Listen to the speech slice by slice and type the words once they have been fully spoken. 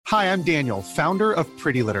Hi, I'm Daniel, founder of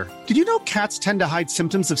Pretty Litter. Did you know cats tend to hide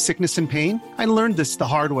symptoms of sickness and pain? I learned this the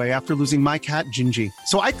hard way after losing my cat, Gingy.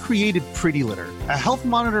 So I created Pretty Litter, a health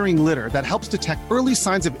monitoring litter that helps detect early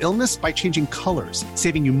signs of illness by changing colors,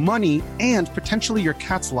 saving you money and potentially your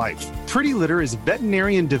cat's life. Pretty Litter is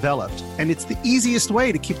veterinarian developed, and it's the easiest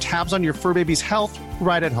way to keep tabs on your fur baby's health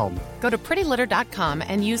right at home. Go to prettylitter.com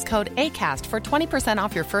and use code ACAST for 20%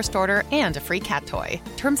 off your first order and a free cat toy.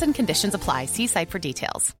 Terms and conditions apply. See site for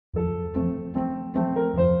details.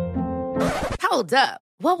 Hold up.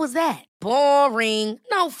 What was that? Boring.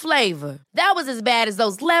 No flavor. That was as bad as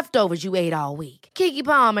those leftovers you ate all week. Keke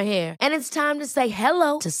Palmer here, and it's time to say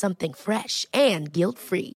hello to something fresh and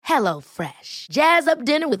guilt-free. Hello Fresh. Jazz up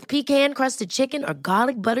dinner with pecan-crusted chicken or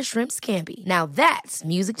garlic butter shrimp scampi. Now that's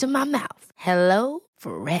music to my mouth. Hello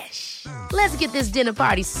Fresh. Let's get this dinner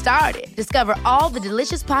party started. Discover all the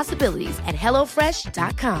delicious possibilities at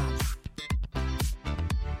hellofresh.com.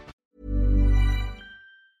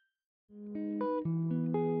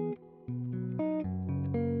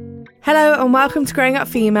 Hello and welcome to Growing Up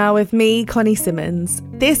Female with me, Connie Simmons.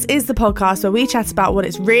 This is the podcast where we chat about what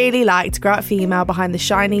it's really like to grow up female behind the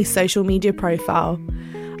shiny social media profile.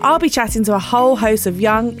 I'll be chatting to a whole host of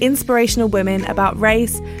young, inspirational women about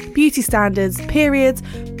race, beauty standards, periods,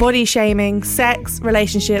 body shaming, sex,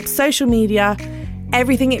 relationships, social media,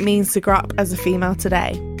 everything it means to grow up as a female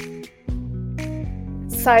today.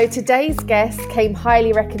 So today's guest came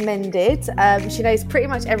highly recommended. She knows pretty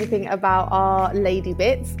much everything about our lady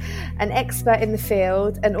bits, an expert in the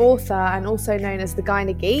field, an author, and also known as the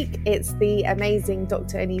Gyna Geek. It's the amazing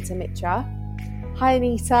Dr. Anita Mitra. Hi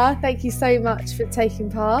Anita, thank you so much for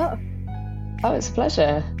taking part. Oh, it's a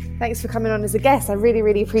pleasure. Thanks for coming on as a guest. I really,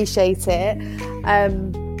 really appreciate it.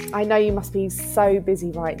 I know you must be so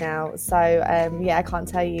busy right now. So I can't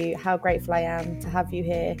tell you how grateful I am to have you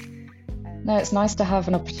here. No, it's nice to have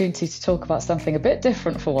an opportunity to talk about something a bit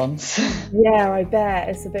different for once. Yeah, I bet.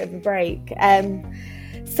 It's a bit of a break.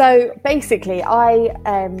 So basically, I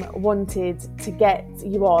wanted to get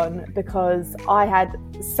you on because I had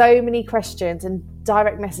so many questions and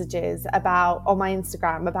direct messages on my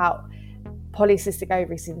Instagram about polycystic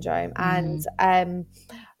ovary syndrome. And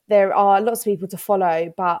there are lots of people to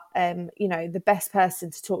follow, but the best person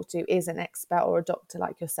to talk to is an expert or a doctor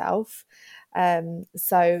like yourself.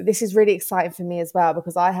 So this is really exciting for me as well,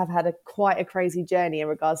 because I have had quite a crazy journey in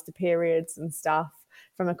regards to periods and stuff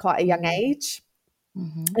from quite a young age.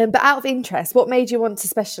 But out of interest, what made you want to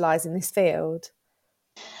specialise in this field?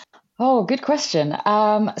 Oh, good question.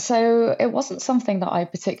 So it wasn't something that I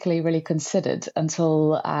particularly really considered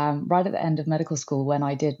until right at the end of medical school, when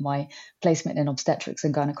I did my placement in obstetrics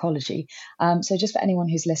and gynecology. So just for anyone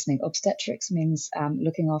who's listening, obstetrics means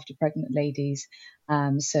looking after pregnant ladies.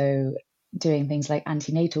 So doing things like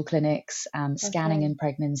antenatal clinics, scanning in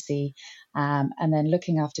pregnancy, and then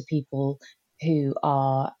looking after people who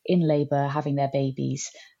are in labour, having their babies.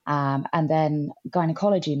 And then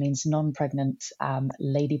gynecology means non-pregnant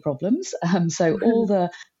lady problems. So all the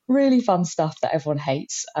really fun stuff that everyone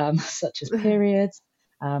hates, such as periods,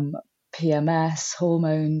 PMS,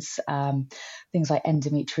 hormones, things like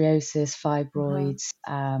endometriosis, fibroids,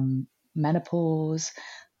 menopause,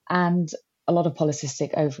 and a lot of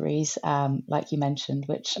polycystic ovaries, like you mentioned,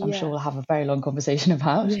 which I'm sure we'll have a very long conversation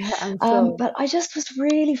about. Yeah, I'm sure. But I just was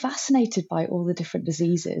really fascinated by all the different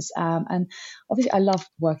diseases. And obviously I love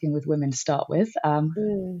working with women to start with.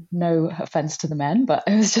 No offense to the men, but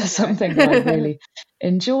it was just something that I really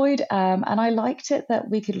enjoyed. And I liked it that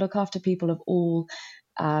we could look after people of all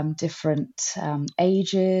different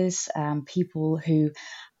ages, people who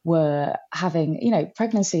were having,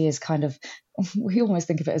 pregnancy is kind of, we almost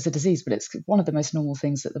think of it as a disease, but it's one of the most normal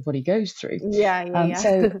things that the body goes through.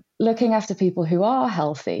 So looking after people who are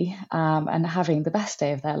healthy and having the best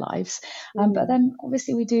day of their lives. But then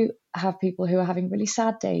obviously we do have people who are having really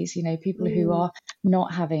sad days, people who are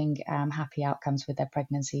not having happy outcomes with their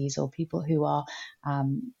pregnancies, or people who are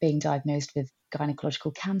being diagnosed with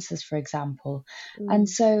gynecological cancers, for example. And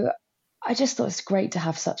so I just thought it's great to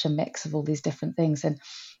have such a mix of all these different things. And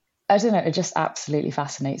I don't know, it just absolutely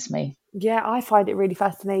fascinates me. Yeah, I find it really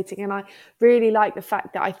fascinating. And I really like the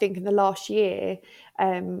fact that I think in the last year,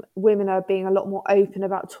 women are being a lot more open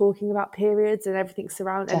about talking about periods and everything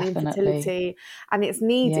surrounding infertility. And it's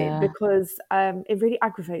needed because it really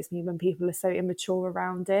aggravates me when people are so immature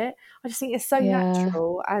around it. I just think it's so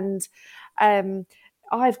natural. And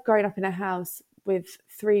I've grown up in a house with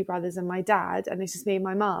 3 brothers and my dad, and it's just me and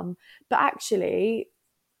my mum. But actually,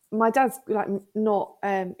 my dad's not.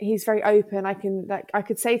 He's very open. I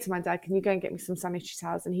could say to my dad, "Can you go and get me some sanitary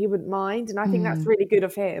towels?" and he wouldn't mind. And I think that's really good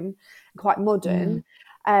of him, quite modern.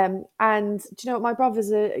 And do you know what? My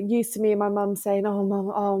brothers are used to me and my mum saying, "Oh, mum,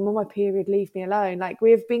 I'm on my period, leave me alone." Like,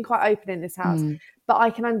 we have been quite open in this house, but I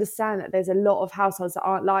can understand that there's a lot of households that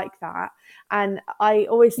aren't like that. And I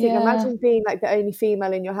always think, Yeah. imagine being like the only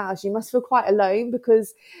female in your house. You must feel quite alone,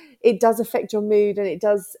 because it does affect your mood and it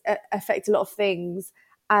does affect a lot of things.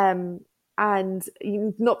 And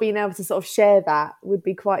you not being able to sort of share that would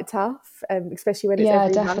be quite tough, especially when it's Yeah,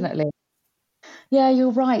 every month. definitely. Yeah,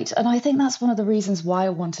 you're right. And I think that's one of the reasons why I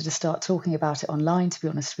wanted to start talking about it online, to be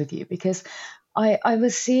honest with you, because I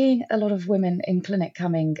was seeing a lot of women in clinic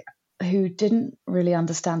coming who didn't really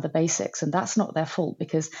understand the basics, and that's not their fault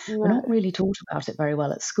because we're No, not really taught about it very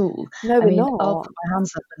well at school. no, I we're mean, I'll not. put my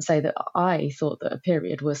hands up and say that I thought that a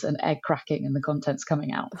period was an egg cracking and the contents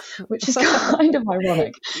coming out, which is kind of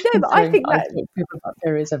ironic No, but I considering think that I that, talk to people about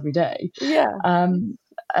periods every day. yeah.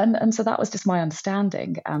 And so that was just my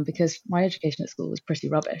understanding, because my education at school was pretty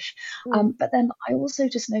rubbish. Mm. But then I also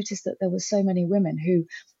just noticed that there were so many women who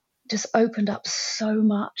just opened up so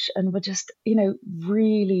much and were just,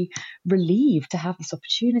 really relieved to have this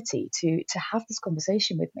opportunity to have this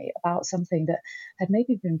conversation with me about something that had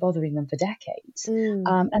maybe been bothering them for decades.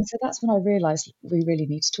 And so that's when I realized we really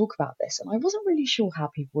need to talk about this. And I wasn't really sure how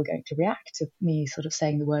people were going to react to me sort of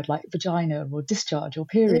saying the word like vagina or discharge or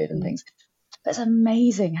period and things. But it's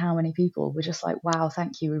amazing how many people were just like, wow,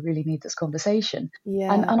 thank you, we really need this conversation.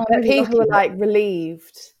 Yeah, And I'm but really people were lucky like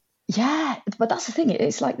relieved. yeah, but that's the thing.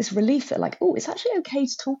 It's like this relief that, like, oh, it's actually okay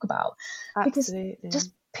to talk about, because Absolutely.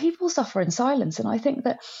 just people suffer in silence. And I think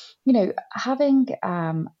that, having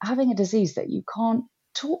a disease that you can't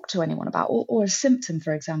talk to anyone about, or a symptom,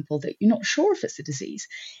 for example, that you're not sure if it's a disease,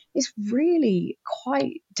 is really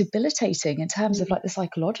quite debilitating in terms of like the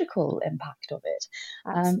psychological impact of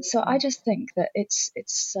it. So I just think that it's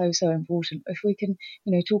so important if we can,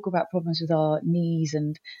 talk about problems with our knees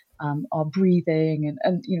and our breathing,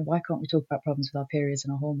 and why can't we talk about problems with our periods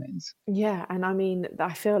and our hormones? Yeah, and I mean,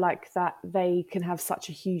 I feel like that they can have such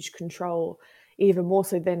a huge control, even more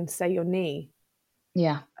so than, say, your knee.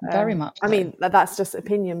 Yeah, very much I so. mean, that's just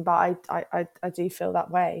opinion, but I do feel that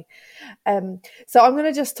way. So I'm going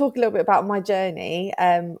to just talk a little bit about my journey.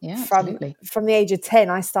 Yeah, from absolutely. the age of 10,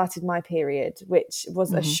 I started my period, which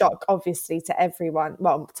was a shock, obviously, to everyone.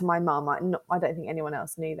 Well, to my mum. I don't think anyone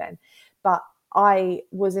else knew then. But I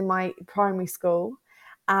was in my primary school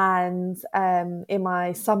and in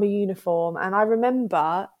my summer uniform, and I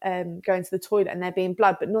remember going to the toilet and there being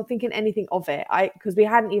blood, but not thinking anything of it, because we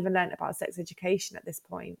hadn't even learned about sex education at this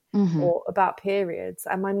point, or about periods,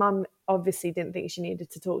 and my mum obviously didn't think she needed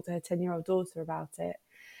to talk to her 10-year-old daughter about it.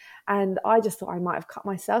 And I just thought I might have cut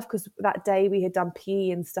myself, because that day we had done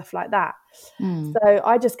PE and stuff like that. So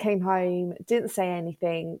I just came home, didn't say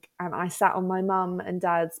anything, and I sat on my mum and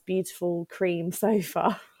dad's beautiful cream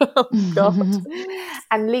sofa, oh God,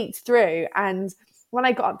 and leaked through. And when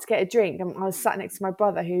I got up to get a drink, and I was sat next to my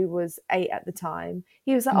brother, who was 8 at the time,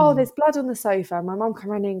 he was like, "Oh, there's blood on the sofa." And my mum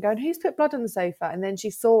came running going, "Who's put blood on the sofa?" And then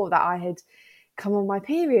she saw that I had come on my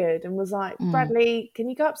period and was like, "Bradley, can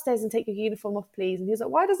you go upstairs and take your uniform off, please?" And he was like,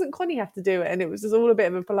 "Why doesn't Connie have to do it?" And it was just all a bit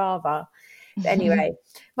of a palaver. But anyway,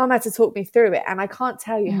 mum had to talk me through it, and I can't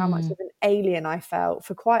tell you how much of an alien I felt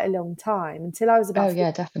for quite a long time, until I was about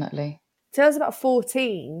definitely. till I was about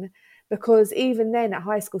 14, because even then at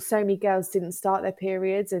high school, so many girls didn't start their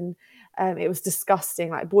periods, and it was disgusting.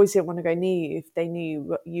 Like, boys didn't want to go near you if they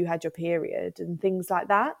knew you had your period and things like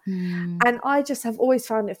that. And I just have always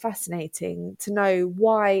found it fascinating to know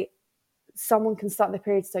why someone can start their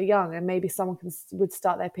period so young, and maybe someone would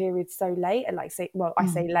start their period so late, and like, say, well, I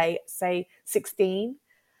say late, say 16.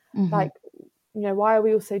 Like, why are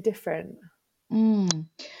we all so different?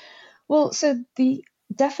 Well, so the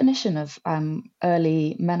definition of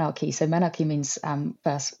early menarche, so menarche means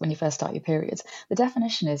first when you first start your periods, the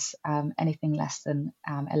definition is anything less than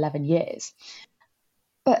 11 years.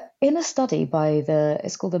 But in a study by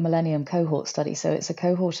it's called the Millennium Cohort Study, so it's a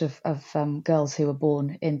cohort of girls who were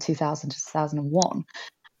born in 2000 to 2001,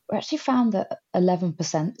 we actually found that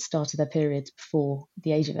 11% started their periods before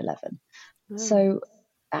the age of 11. So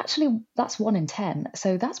actually, that's 1 in 10.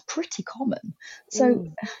 So that's pretty common. So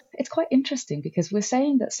it's quite interesting, because we're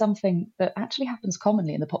saying that something that actually happens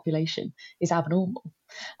commonly in the population is abnormal.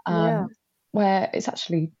 Where it's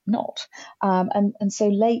actually not. And so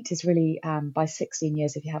late is really by 16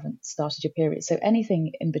 years if you haven't started your period. So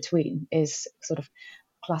anything in between is sort of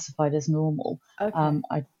classified as normal. Okay.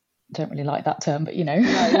 I don't really like that term, but No,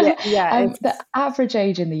 yeah. the average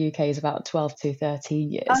age in the UK is about 12 to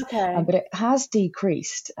 13 years. Okay. But it has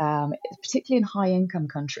decreased, particularly in high income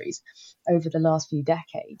countries, over the last few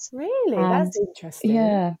decades. Really? That's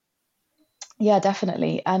interesting. Yeah,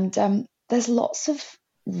 definitely. And there's lots of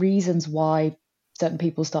reasons why certain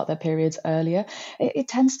people start their periods earlier, it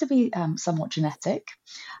tends to be somewhat genetic.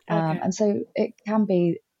 Okay. And so it can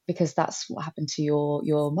be because that's what happened to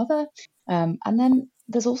your mother. And then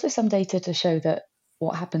there's also some data to show that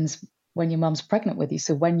what happens when your mum's pregnant with you,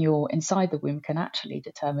 so when you're inside the womb, can actually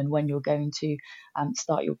determine when you're going to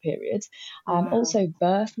start your periods. Wow. Also,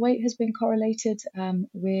 birth weight has been correlated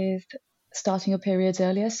with starting your periods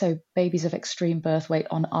earlier. So babies of extreme birth weight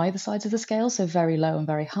on either sides of the scale, so very low and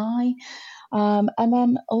very high. And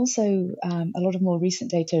then also a lot of more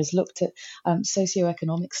recent data has looked at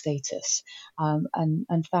socioeconomic status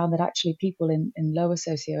and found that actually people in lower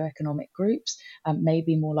socioeconomic groups may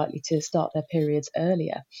be more likely to start their periods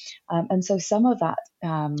earlier. And so some of that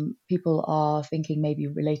people are thinking maybe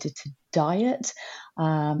related to diet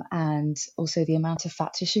and also the amount of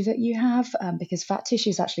fat tissue that you have, because fat tissue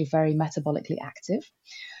is actually very metabolically active.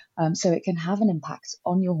 So it can have an impact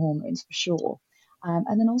on your hormones for sure.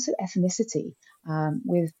 And then also ethnicity,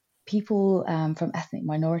 with people from ethnic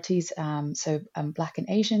minorities, so Black and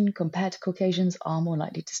Asian compared to Caucasians are more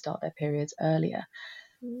likely to start their periods earlier.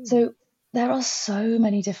 So there are so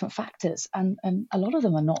many different factors, and a lot of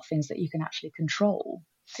them are not things that you can actually control.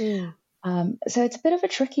 So it's a bit of a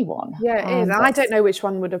tricky one. Yeah, it is. And I don't know which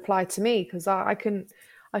one would apply to me, because I couldn't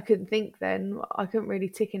think then. I couldn't really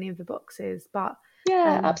tick any of the boxes. But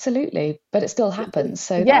yeah, absolutely. But it still happens.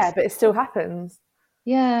 So yeah, but it still happens.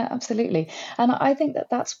 Yeah, absolutely. And I think that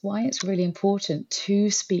that's why it's really important to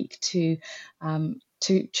speak to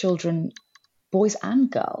children, boys and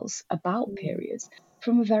girls, about periods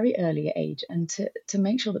from a very early age, and to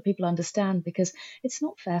make sure that people understand, because it's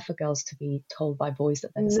not fair for girls to be told by boys that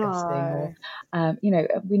they're disgusting, or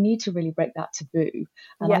we need to really break that taboo.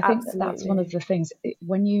 And I think that that's one of the things,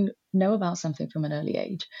 when you know about something from an early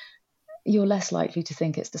age, you're less likely to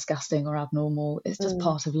think it's disgusting or abnormal. It's just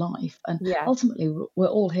part of life. And ultimately, we're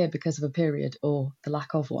all here because of a period or the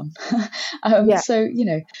lack of one. So,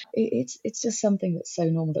 it's just something that's so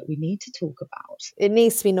normal that we need to talk about. It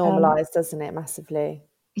needs to be normalised, doesn't it, massively?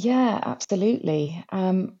 Yeah, absolutely.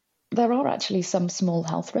 There are actually some small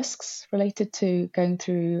health risks related to going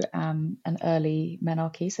through an early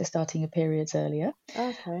menarche, so starting your periods earlier.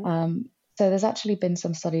 Okay. So there's actually been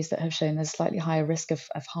some studies that have shown there's slightly higher risk of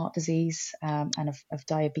heart disease and of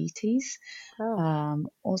diabetes.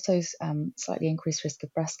 Also slightly increased risk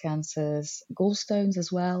of breast cancers, gallstones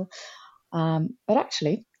as well. But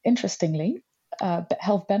actually, interestingly,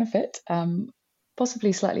 health benefit,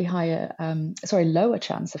 possibly slightly lower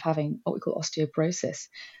chance of having what we call osteoporosis.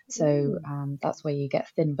 So that's where you get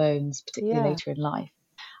thin bones, particularly later in life.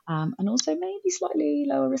 And also maybe slightly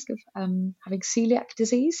lower risk of having celiac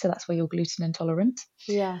disease. So that's where you're gluten intolerant.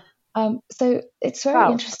 Yeah. So it's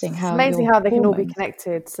very interesting how it's amazing how they can all be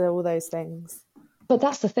connected to all those things. But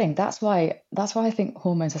that's the thing. That's why I think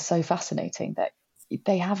hormones are so fascinating, that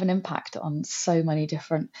they have an impact on so many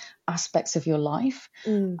different aspects of your life.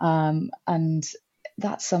 And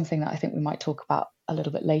that's something that I think we might talk about a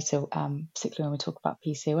little bit later, particularly when we talk about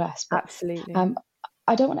PCOS. But, absolutely.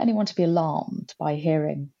 I don't want anyone to be alarmed by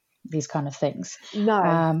hearing these kind of things.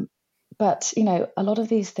 No. But, a lot of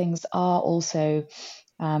these things are also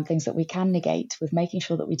things that we can negate with making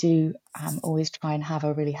sure that we do always try and have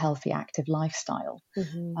a really healthy, active lifestyle,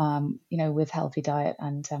 with healthy diet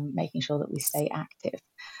and making sure that we stay active.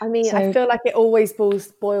 I mean, I feel like it always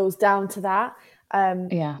boils down to that,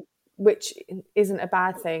 which isn't a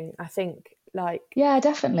bad thing, I think. Yeah,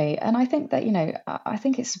 definitely. And I think that, I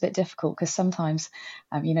think it's a bit difficult because sometimes,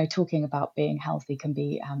 talking about being healthy can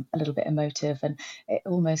be a little bit emotive, and it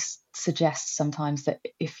almost suggests sometimes that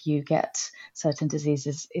if you get certain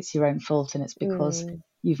diseases, it's your own fault and it's because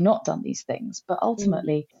you've not done these things. But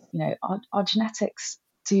ultimately, our genetics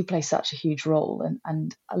do play such a huge role,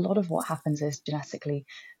 and a lot of what happens is genetically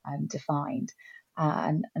defined,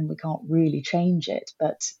 and we can't really change it.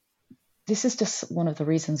 But this is just one of the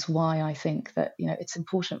reasons why I think that, it's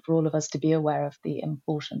important for all of us to be aware of the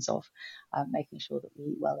importance of making sure that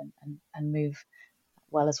we eat well and move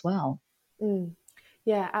well as well.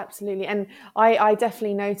 Yeah, absolutely. And I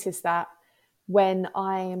definitely notice that when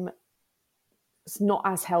I'm not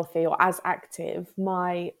as healthy or as active,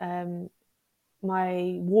 my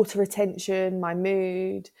water retention, my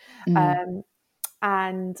mood,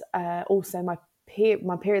 and also my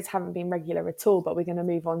periods haven't been regular at all, but we're going to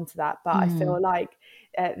move on to that. But I feel like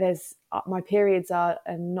my periods are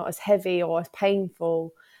not as heavy or as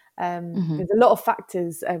painful. There's a lot of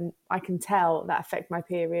factors I can tell that affect my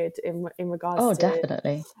period in regards to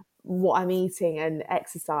definitely what I'm eating and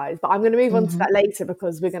exercise. But I'm going to move on to that later,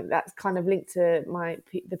 because that's kind of linked to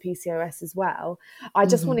the PCOS as well. I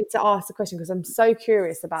just wanted to ask a question because I'm so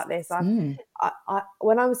curious about this.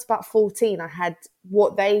 When I was about 14, I had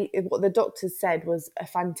what the doctors said was a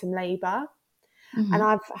phantom labour. And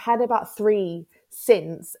I've had about 3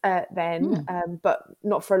 since then, but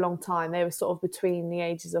not for a long time. They were sort of between the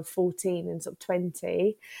ages of 14 and sort of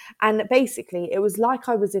 20. And basically, it was like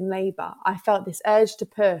I was in labour. I felt this urge to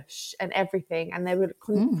push and everything, and there were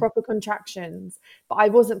proper contractions. But I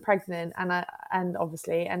wasn't pregnant, and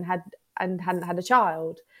obviously hadn't had a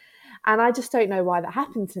child. And I just don't know why that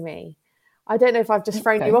happened to me. I don't know if I've just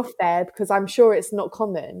thrown you off there, because I'm sure it's not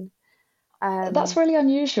common. That's really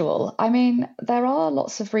unusual. I mean, there are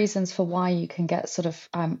lots of reasons for why you can get sort of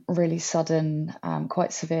really sudden,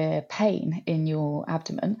 quite severe pain in your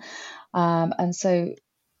abdomen. And so,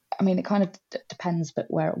 I mean, it kind of depends a bit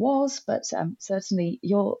where it was, but certainly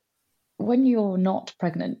when you're not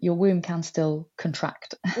pregnant, your womb can still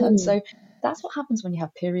contract. And so that's what happens when you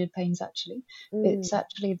have period pains, actually. It's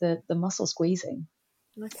actually the muscle squeezing.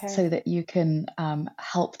 Okay. So that you can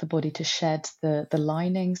help the body to shed the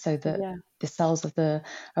lining, so that the cells of the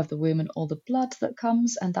womb and all the blood that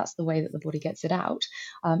comes, and that's the way that the body gets it out.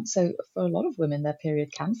 So for a lot of women, their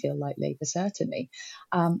period can feel like labour, certainly.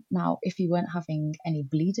 Now, if you weren't having any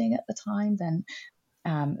bleeding at the time, then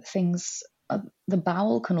the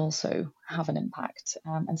bowel can also have an impact,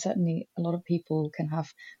 and certainly a lot of people can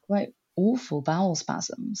have quite awful bowel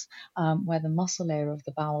spasms, where the muscle layer of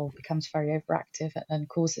the bowel becomes very overactive and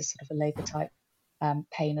causes sort of a labour type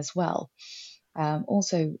pain as well.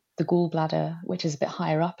 Also, the gallbladder, which is a bit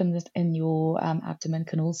higher up in your abdomen,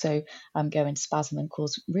 can also go into spasm and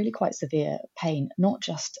cause really quite severe pain, not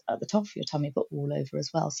just at the top of your tummy, but all over as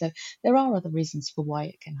well. So there are other reasons for why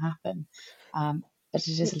it can happen, but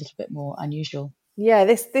it is a little bit more unusual. Yeah,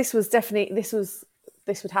 this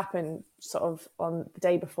would happen sort of on the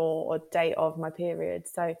day before or day of my period.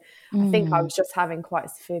 So I think I was just having quite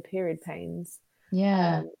severe period pains.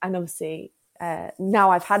 Yeah. And obviously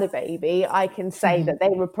now I've had a baby, I can say that they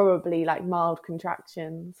were probably like mild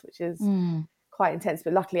contractions, which is quite intense.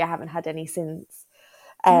 But luckily I haven't had any since.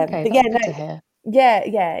 Okay, but that's good to hear. Yeah,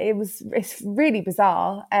 it's really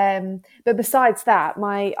bizarre. But besides that,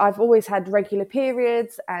 I've always had regular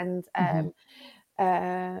periods, and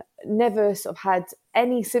never sort of had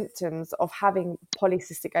any symptoms of having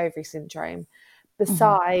polycystic ovary syndrome.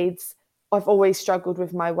 Besides, I've always struggled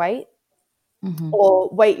with my weight, or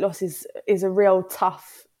weight loss is a real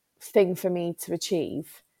tough thing for me to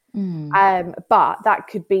achieve. But that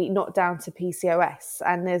could be not down to PCOS,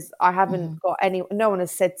 and I haven't got no one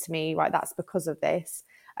has said to me, right, that's because of this.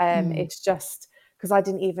 It's just because I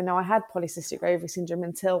didn't even know I had polycystic ovary syndrome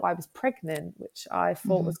until I was pregnant, which I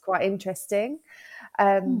thought was quite interesting.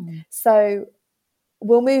 So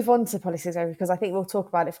we'll move on to polycystic ovary, because I think we'll talk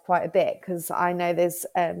about it for quite a bit, because I know there's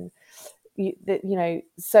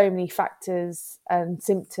so many factors and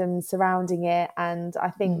symptoms surrounding it, and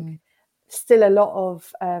I think still a lot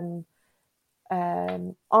of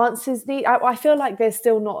answers need. I feel like there's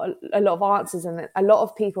still not a lot of answers, and a lot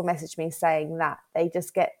of people message me saying that they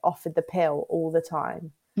just get offered the pill all the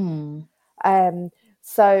time.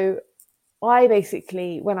 So I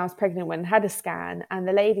basically, when I was pregnant, went and had a scan, and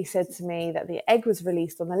the lady said to me that the egg was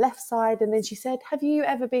released on the left side, and then she said, have you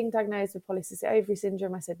ever been diagnosed with polycystic ovary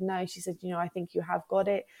syndrome? I said no. She said, I think you have got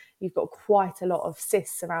it. You've got quite a lot of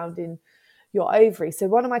cysts surrounding your ovary. So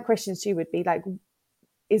one of my questions to you would be like,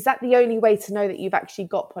 is that the only way to know that you've actually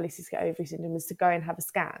got polycystic ovary syndrome, is to go and have a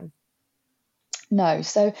scan? No.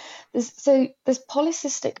 So there's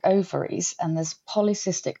polycystic ovaries and there's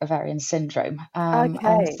polycystic ovarian syndrome. Okay.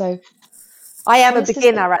 And so I am a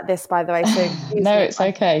beginner at this, by the way. So no, it's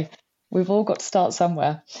okay. We've all got to start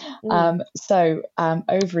somewhere. So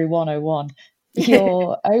ovary 101.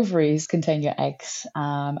 Your ovaries contain your eggs,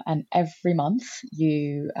 and every month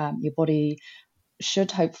your body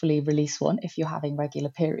should hopefully release one if you're having regular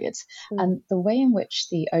periods. And the way in which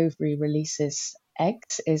the ovary releases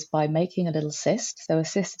eggs is by making a little cyst. So a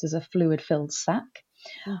cyst is a fluid-filled sac.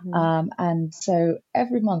 And so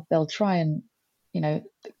every month they'll try and,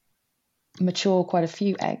 mature quite a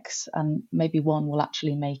few eggs, and maybe one will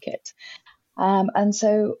actually make it. And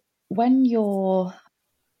so when your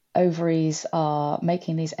ovaries are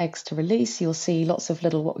making these eggs to release, you'll see lots of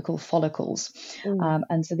little, what we call follicles.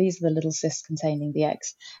 And so these are the little cysts containing the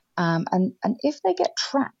eggs. And if they get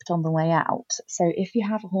trapped on the way out, so if you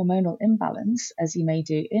have a hormonal imbalance, as you may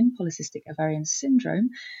do in polycystic ovarian syndrome,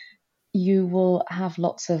 you will have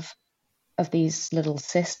lots of these little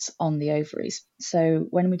cysts on the ovaries. So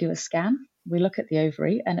when we do a scan, we look at the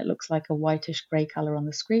ovary and it looks like a whitish grey colour on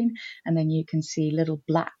the screen, and then you can see little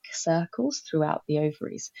black circles throughout the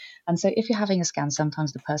ovaries. And so if you're having a scan,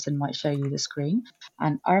 sometimes the person might show you the screen.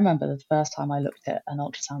 And I remember the first time I looked at an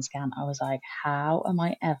ultrasound scan, I was like, how am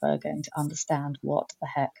I ever going to understand what the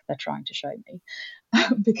heck they're trying to show me?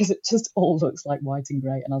 Because it just all looks like white and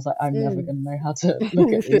grey. And I was like, I'm never going to know how to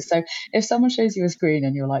look at these. So if someone shows you a screen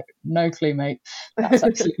and you're like, no clue, mate, that's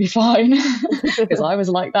absolutely fine. Because I was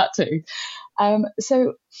like that too.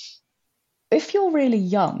 So if you're really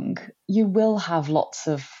young, you will have lots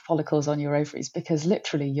of follicles on your ovaries, because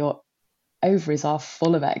literally your ovaries are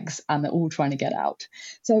full of eggs and they're all trying to get out.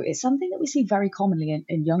 So it's something that we see very commonly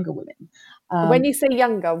in younger women. When you say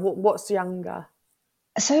younger, what's younger?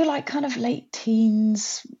 So like kind of late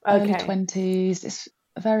teens, early 20s. It's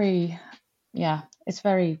very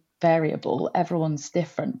variable. Everyone's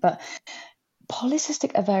different. But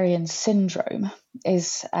polycystic ovarian syndrome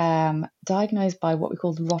is diagnosed by what we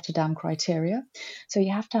call the Rotterdam criteria. So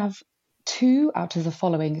you have to have 2 out of the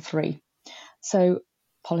following 3. So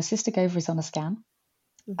polycystic ovaries on a scan,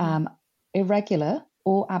 irregular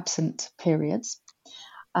or absent periods,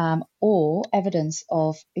 or evidence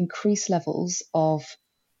of increased levels of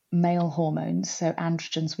male hormones, so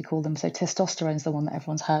androgens we call them. So testosterone is the one that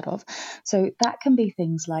everyone's heard of. So that can be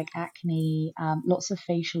things like acne, lots of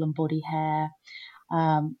facial and body hair,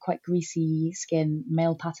 quite greasy skin,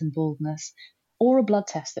 male pattern baldness, or a blood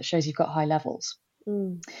test that shows you've got high levels.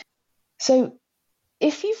 So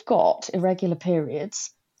if you've got irregular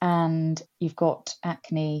periods and you've got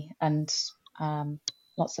acne and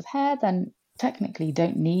lots of hair, then technically you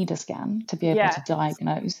don't need a scan to be able to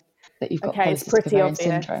diagnose that you've got polycystic ovarian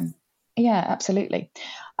syndrome. Yeah, absolutely.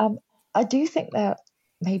 I do think there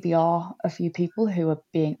maybe are a few people who are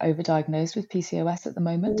being overdiagnosed with PCOS at the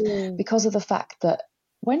moment because of the fact that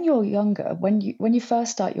when you're younger, when you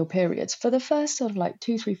first start your periods, for the first sort of like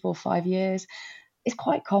 2, 3, 4, 5 years, it's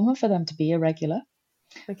quite common for them to be irregular.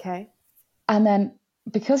 Okay. And then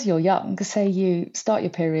because you're young, say you start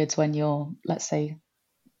your periods when you're, let's say,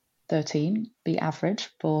 13, be average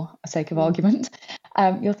for the sake of argument.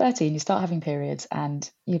 You're 13, you start having periods, and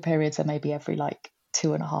your periods are maybe every like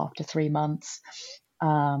 2.5 to 3 months.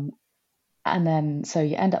 And then so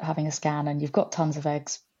you end up having a scan and you've got tons of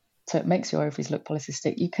eggs. So it makes your ovaries look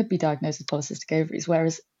polycystic. You could be diagnosed with polycystic ovaries,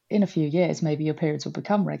 whereas in a few years, maybe your periods will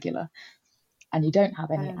become regular and you don't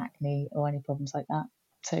have any acne or any problems like that.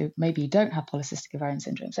 So maybe you don't have polycystic ovarian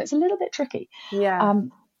syndrome. So it's a little bit tricky. Yeah.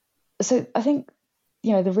 So I think,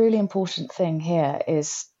 the really important thing here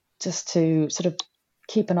is just to sort of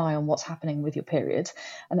keep an eye on what's happening with your periods.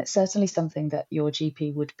 And it's certainly something that your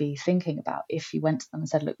GP would be thinking about if you went to them and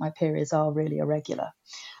said, look, my periods are really irregular.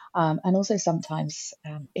 And also sometimes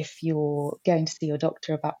if you're going to see your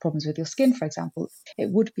doctor about problems with your skin, for example, it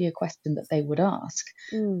would be a question that they would ask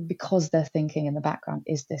because they're thinking in the background,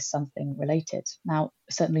 is this something related? Now,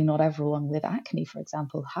 certainly not everyone with acne, for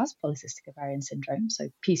example, has polycystic ovarian syndrome, so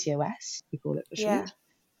PCOS, we call it for short.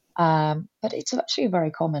 But it's actually a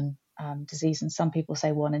very common disease, and some people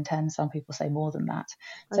say 1 in 10, some people say more than that.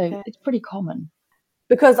 So it's pretty common.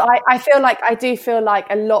 Because I do feel like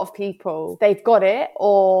a lot of people, they've got it,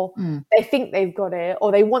 or they think they've got it,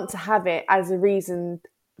 or they want to have it as a reason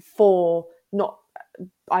for not,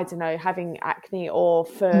 I don't know, having acne or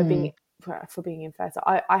for being infertile.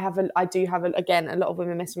 I do have again, a lot of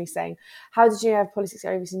women message me saying, how did you have polycystic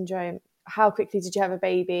ovarian syndrome? How quickly did you have a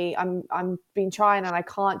baby? I'm been trying and I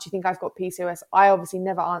can't. Do you think I've got PCOS? I obviously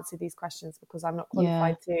never answer these questions because I'm not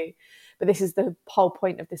qualified to, but this is the whole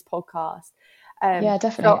point of this podcast.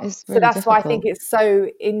 Definitely. So that's why I think it's so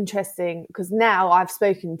interesting, because now I've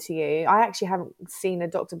spoken to you. I actually haven't seen a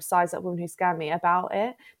doctor besides that woman who scanned me about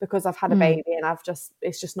it, because I've had a baby and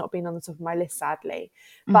it's just not been on the top of my list, sadly.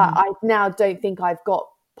 But I now don't think I've got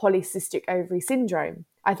polycystic ovary syndrome.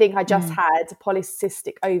 I think I just had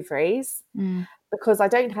polycystic ovaries because I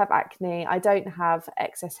don't have acne, I don't have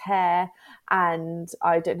excess hair, and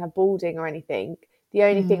I don't have balding or anything. The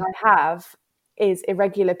only thing I have is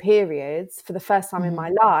irregular periods for the first time in my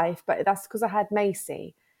life, but that's because I had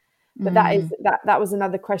Macy. But that was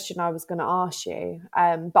another question I was going to ask you,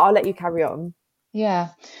 but I'll let you carry on.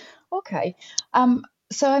 Okay.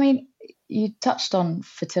 So I mean, you touched on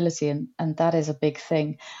fertility, and that is a big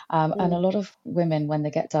thing, and a lot of women, when they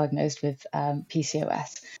get diagnosed with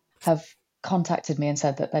PCOS, have contacted me and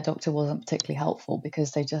said that their doctor wasn't particularly helpful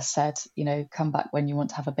because they just said, come back when you want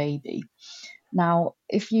to have a baby. Now,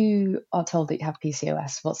 if you are told that you have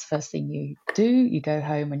PCOS, what's the first thing you do? You go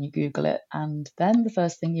home and you Google it, and then the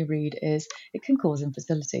first thing you read is it can cause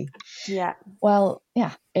infertility. Yeah. Well,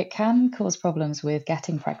 yeah, it can cause problems with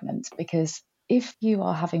getting pregnant, because if you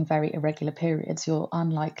are having very irregular periods, you're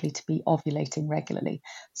unlikely to be ovulating regularly.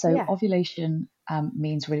 So Yeah. ovulation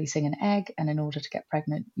means releasing an egg, and in order to get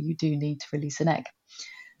pregnant, you do need to release an egg.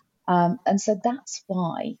 And so that's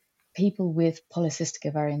why people with polycystic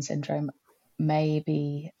ovarian syndrome may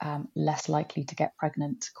be less likely to get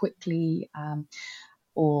pregnant quickly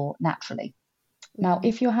or naturally. Now,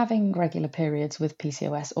 if you're having regular periods with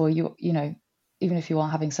PCOS, or you know, even if you are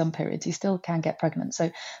having some periods, you still can get pregnant.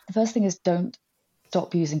 So the first thing is, don't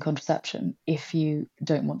stop using contraception if you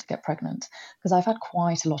don't want to get pregnant. Because I've had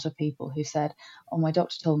quite a lot of people who said, oh, my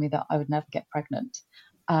doctor told me that I would never get pregnant.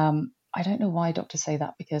 I don't know why doctors say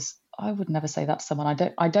that, because I would never say that to someone.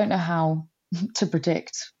 I don't know how to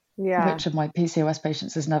predict which of my PCOS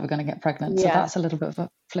patients is never going to get pregnant. So that's a little bit of a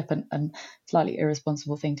flippant and slightly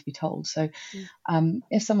irresponsible thing to be told. So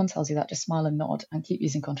if someone tells you that, just smile and nod and keep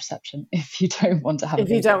using contraception if you don't want to have a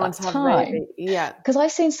baby. If you don't want to have a baby, because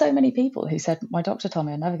I've seen so many people who said, my doctor told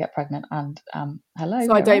me I'd never get pregnant, and hello.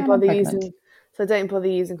 So I don't bother using. So don't bother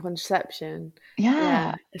using contraception.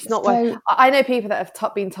 Yeah. It's not worth. I know people that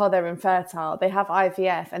have been told they're infertile. They have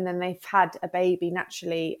IVF and then they've had a baby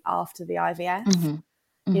naturally after the IVF. Mm-hmm.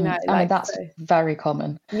 You know, I mean, that's very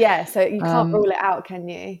common. Yeah, so you can't rule it out, can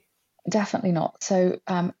you? Definitely not. So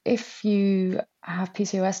if you have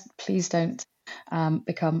PCOS, please don't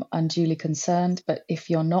become unduly concerned. But if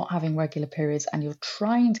you're not having regular periods and you're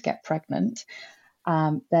trying to get pregnant,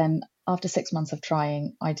 then after 6 months of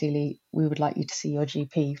trying, ideally, we would like you to see your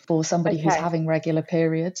GP. For somebody who's having regular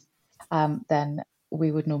periods, then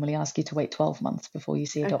we would normally ask you to wait 12 months before you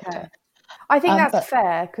see a doctor. I think that's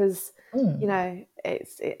fair, because, you know,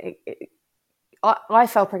 I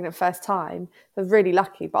fell pregnant first time. I was really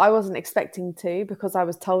lucky, but I wasn't expecting to, because I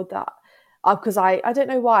was told that. Because I don't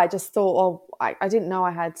know why, I just thought, I didn't know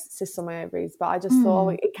I had cysts on my ovaries, but I just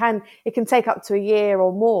thought, it can take up to a year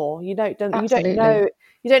or more. You don't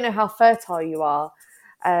know how fertile you are,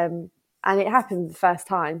 and it happened the first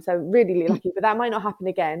time, so really lucky. But that might not happen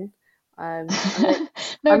again. I'm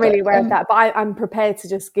really aware of that, but I'm prepared to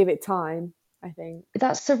just give it time. I think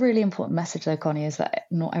that's a really important message, though, Connie, is that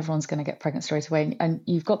not everyone's going to get pregnant straight away, and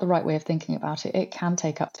you've got the right way of thinking about it. It can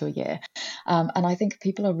take up to a year, and I think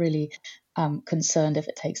people are really concerned if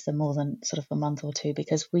it takes them more than sort of a month or two,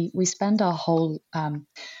 because we spend our whole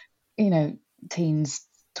teens,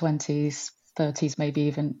 20s, 30s, maybe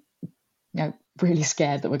even really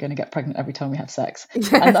scared that we're going to get pregnant every time we have sex.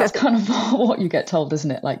 And that's kind of what you get told, isn't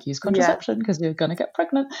it? Like, use contraception because you're going to get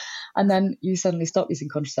pregnant. And then you suddenly stop using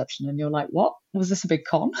contraception and you're like, what? Was this a big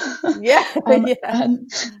con? And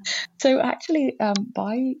so actually,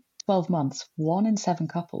 by 12 months, 1 in 7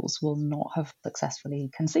 couples will not have successfully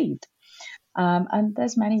conceived. And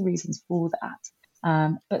there's many reasons for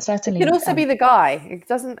that. But certainly... It could also be the guy.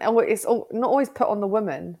 It's not always put on the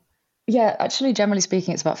woman. Yeah, actually, generally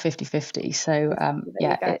speaking, it's about 50-50. So,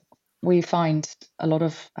 we find a lot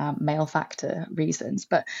of male factor reasons.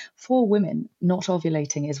 But for women, not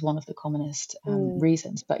ovulating is one of the commonest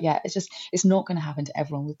reasons. But yeah, it's not going to happen to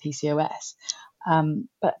everyone with PCOS.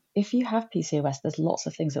 But if you have PCOS, there's lots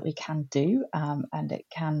of things that we can do. And it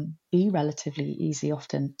can be relatively easy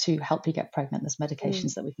often to help you get pregnant. There's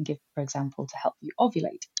medications that we can give, for example, to help you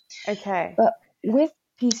ovulate. Okay. But with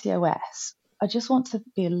PCOS, I just want to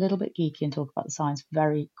be a little bit geeky and talk about the science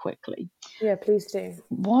very quickly. Yeah, please do.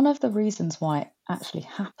 One of the reasons why it actually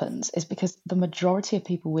happens is because the majority of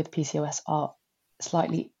people with PCOS are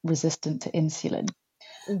slightly resistant to insulin.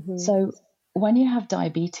 Mm-hmm. So when you have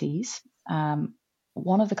diabetes,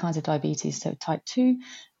 one of the kinds of diabetes, so type 2,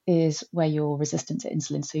 is where you're resistant to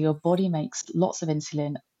insulin. So your body makes lots of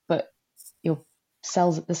insulin, but the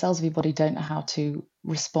cells of your body don't know how to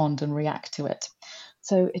respond and react to it.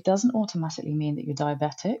 So it doesn't automatically mean that you're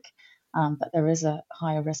diabetic, but there is a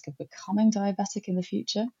higher risk of becoming diabetic in the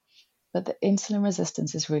future. But the insulin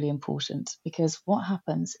resistance is really important, because what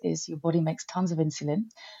happens is your body makes tons of insulin,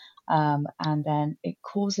 and then it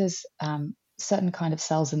causes certain kind of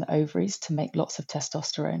cells in the ovaries to make lots of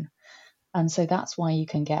testosterone. And so that's why you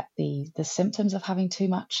can get the symptoms of having too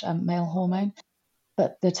much male hormone,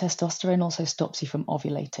 but the testosterone also stops you from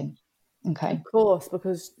ovulating. Okay. Of course,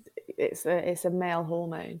 because it's a male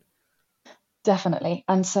hormone. Definitely.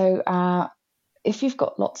 And so if you've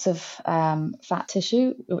got lots of fat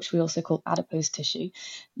tissue, which we also call adipose tissue,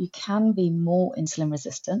 you can be more insulin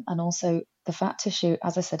resistant. And also the fat tissue,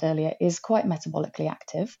 as I said earlier, is quite metabolically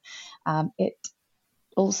active. It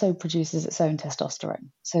also produces its own testosterone.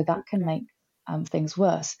 So that can make things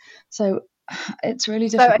worse. So it's really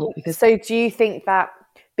difficult. So do you think that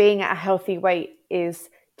being at a healthy weight is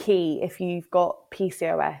key if you've got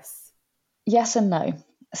PCOS? Yes and no.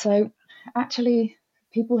 So actually,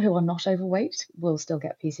 people who are not overweight will still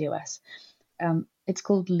get PCOS. It's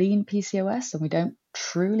called lean PCOS, and we don't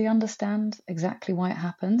truly understand exactly why it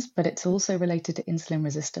happens, but it's also related to insulin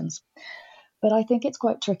resistance. But I think it's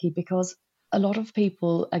quite tricky because a lot of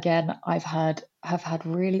people, again, have had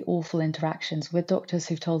really awful interactions with doctors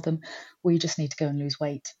who've told them, well, you just need to go and lose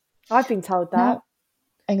weight. I've been told that. Now,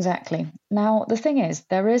 exactly. Now, the thing is,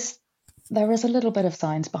 there is a little bit of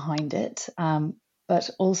science behind it, but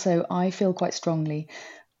also I feel quite strongly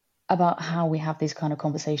about how we have these kind of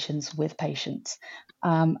conversations with patients.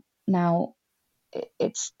 Now,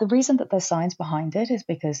 it's the reason that there's science behind it is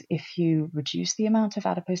because if you reduce the amount of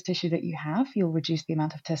adipose tissue that you have, you'll reduce the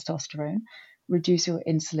amount of testosterone, reduce your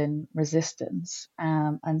insulin resistance,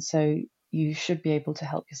 and so you should be able to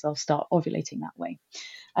help yourself start ovulating that way.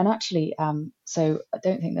 And actually, so I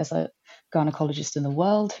don't think there's a gynecologist in the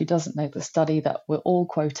world who doesn't know the study that we're all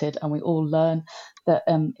quoted and we all learn that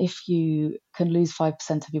if you can lose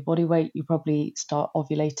 5% of your body weight, you probably start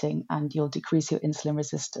ovulating and you'll decrease your insulin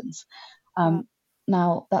resistance.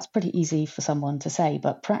 Now, that's pretty easy for someone to say,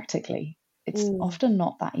 but practically, it's often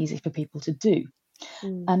not that easy for people to do.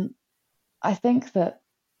 And I think that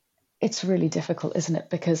it's really difficult, isn't it?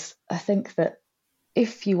 Because I think that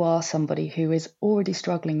if you are somebody who is already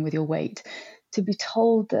struggling with your weight, to be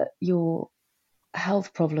told that your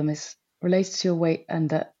health problem is related to your weight and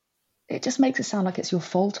that it just makes it sound like it's your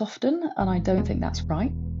fault often. And I don't think that's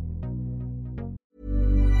right.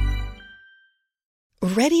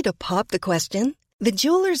 Ready to pop the question? The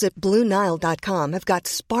jewelers at BlueNile.com have got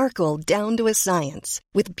sparkle down to a science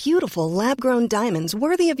with beautiful lab-grown diamonds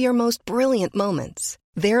worthy of your most brilliant moments.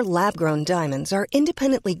 Their lab-grown diamonds are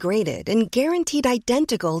independently graded and guaranteed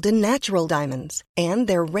identical to natural diamonds, and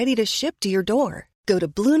they're ready to ship to your door. Go to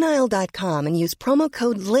BlueNile.com and use promo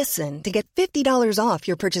code LISTEN to get $50 off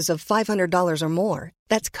your purchase of $500 or more.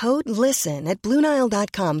 That's code LISTEN at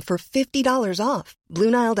BlueNile.com for $50 off.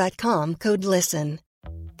 BlueNile.com, code LISTEN.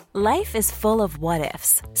 Life is full of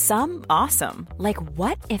what-ifs. Some awesome, like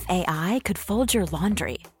what if AI could fold your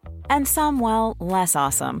laundry? And some, well, less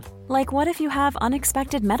awesome, like what if you have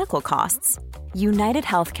unexpected medical costs? United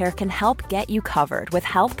Healthcare can help get you covered with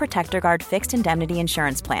Health Protector Guard fixed indemnity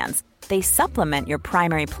insurance plans. They supplement your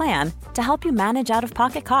primary plan to help you manage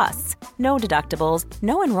out-of-pocket costs. No deductibles,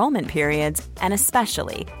 no enrollment periods, and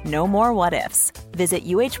especially no more what-ifs. Visit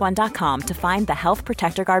uh1.com to find the Health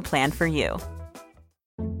Protector Guard plan for you.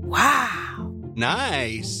 Wow.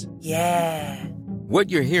 Nice. Yeah. What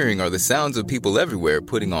you're hearing are the sounds of people everywhere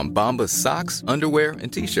putting on Bombas socks, underwear,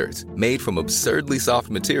 and T-shirts made from absurdly soft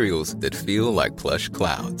materials that feel like plush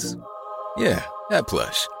clouds. Yeah, that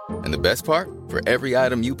plush. And the best part? For every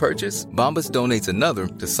item you purchase, Bombas donates another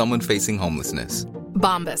to someone facing homelessness.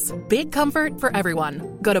 Bombas. Big comfort for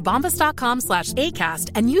everyone. Go to bombas.com/ACAST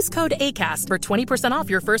and use code ACAST for 20% off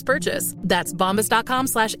your first purchase. That's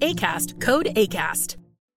bombas.com/ACAST. Code ACAST.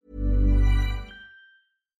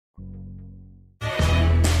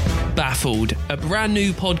 Baffled, a brand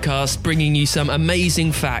new podcast bringing you some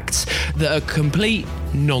amazing facts that are complete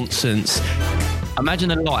nonsense. Imagine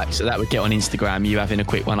the likes that would get on Instagram, you having a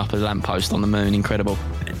quick one up a lamppost on the moon. Incredible.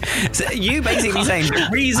 So you basically saying the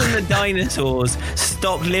reason the dinosaurs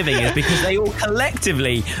stopped living is because they all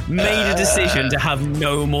collectively made a decision to have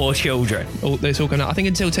no more children. They're talking. I think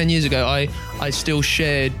until 10 years ago, I still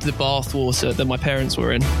shared the bathwater that my parents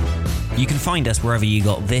were in. You can find us wherever you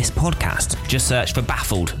got this podcast. Just search for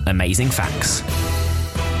Baffled Amazing Facts.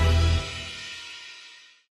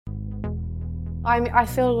 I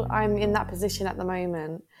feel I'm in that position at the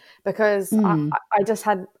moment because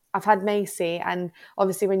I've had Macy, and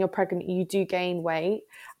obviously when you're pregnant you do gain weight.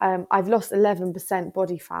 I've lost 11%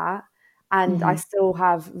 body fat, and I still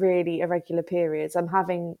have really irregular periods. I'm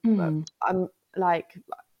having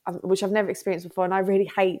which I've never experienced before, and I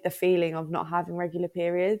really hate the feeling of not having regular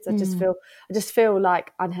periods. I just feel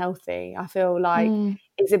like unhealthy. I feel like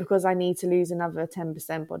is it because I need to lose another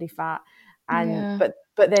 10% body fat? And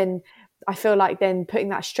but then I feel like then putting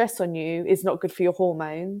that stress on you is not good for your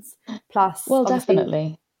hormones. Plus,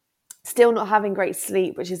 definitely. Still not having great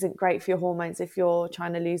sleep, which isn't great for your hormones if you're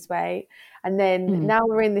trying to lose weight. And then now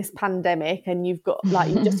we're in this pandemic, and you've got like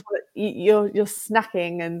you're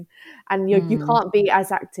snacking and you can't be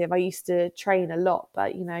as active. I used to train a lot,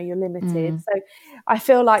 but you're limited. So I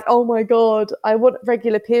feel like, oh my God, I want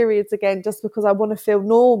regular periods again just because I want to feel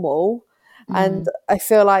normal. And I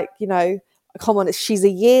feel like, come on, she's a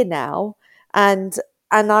year now, and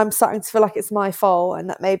I'm starting to feel like it's my fault, and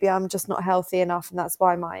that maybe I'm just not healthy enough, and that's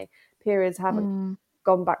why my periods haven't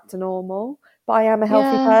gone back to normal. But I am a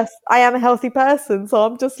healthy person. I am a healthy person, so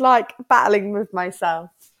I'm just like battling with myself.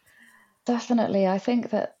 Definitely. I think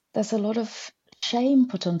that there's a lot of shame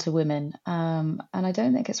put onto women, and I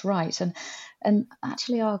don't think it's right. And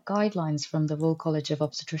actually, our guidelines from the Royal College of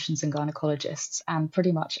Obstetricians and Gynecologists, and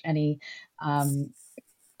pretty much any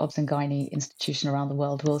obs and gynae institution around the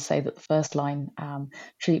world, will say that the first line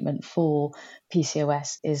treatment for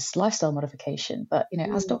PCOS is lifestyle modification. But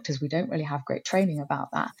as doctors, we don't really have great training about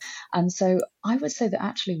that. And so I would say that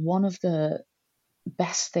actually one of the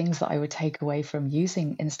best things that I would take away from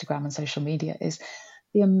using Instagram and social media is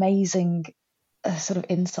the amazing sort of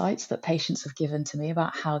insights that patients have given to me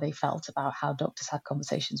about how they felt, about how doctors had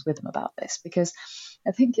conversations with them about this. Because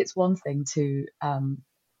I think it's one thing to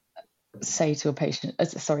say to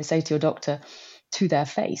your doctor to their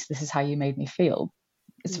face, this is how you made me feel.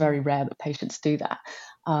 It's very rare that patients do that.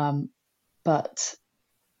 But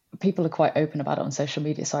people are quite open about it on social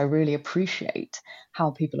media. So I really appreciate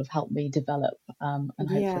how people have helped me develop and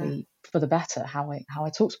hopefully for the better how I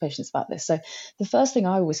talk to patients about this. So the first thing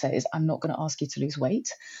I always say is, I'm not going to ask you to lose weight.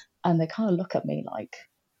 And they kind of look at me like,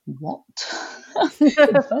 what? You're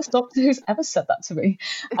the first doctor who's ever said that to me.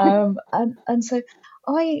 And so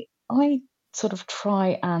I sort of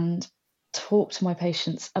try and talk to my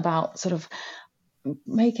patients about sort of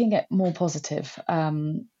making it more positive,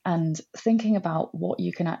 and thinking about what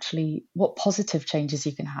positive changes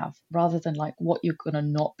you can have, rather than like what you're going to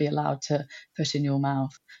not be allowed to put in your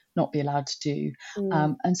mouth, not be allowed to do.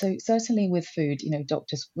 And so certainly with food,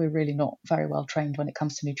 doctors, we're really not very well trained when it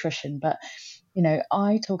comes to nutrition, but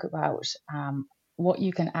I talk about what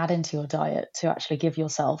you can add into your diet to actually give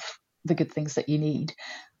yourself the good things that you need.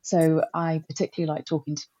 So I particularly like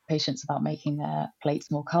talking to patients about making their plates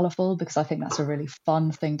more colourful, because I think that's a really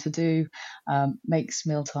fun thing to do. Makes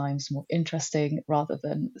meal times more interesting, rather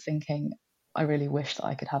than thinking, I really wish that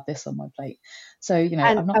I could have this on my plate. So, I'm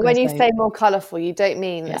not. And when you say more colourful, you don't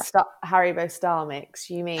mean Haribo Star Mix.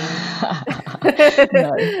 You mean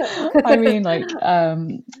no? I mean like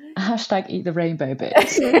hashtag eat the rainbow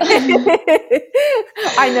bits.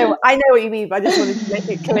 I know what you mean, but I just wanted to make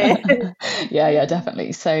it clear. Yeah,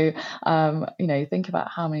 definitely. So, think about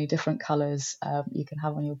how many different colours you can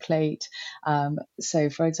have on your plate. So,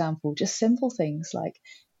 for example, just simple things like,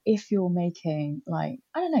 if you're making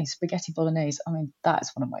spaghetti bolognese, I mean, that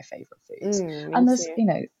is one of my favourite foods. And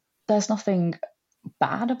there's nothing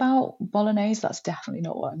bad about bolognese. That's definitely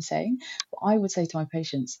not what I'm saying. But I would say to my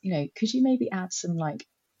patients, could you maybe add some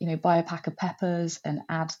buy a pack of peppers and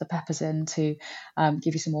add the peppers in to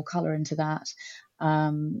give you some more colour into that.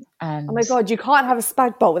 And oh my God, you can't have a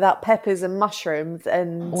spag bol without peppers and mushrooms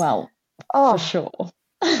and for sure.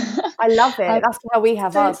 I love it. That's how we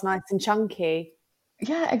have ours, nice and chunky.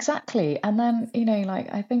 Yeah, exactly. And then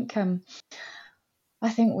I think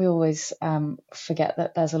we always forget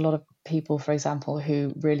that there's a lot of people, for example,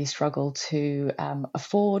 who really struggle to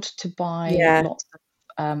afford to buy lots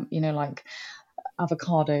of like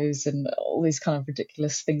avocados and all these kind of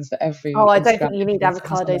ridiculous things that every I don't think you need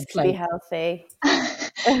avocados to be healthy.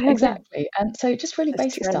 Exactly. And so just really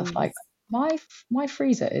basic stuff like my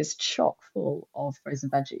freezer is chock full of frozen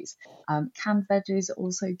veggies. Canned veggies are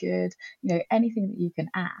also good, anything that you can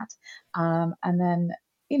add. And then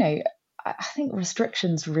I think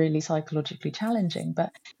restrictions really psychologically challenging,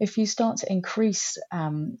 but if you start to increase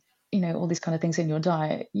all these kind of things in your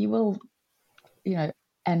diet, you will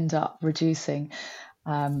end up reducing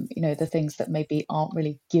the things that maybe aren't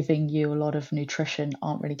really giving you a lot of nutrition,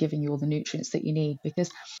 aren't really giving you all the nutrients that you need. Because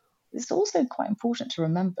it's also quite important to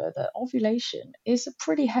remember that ovulation is a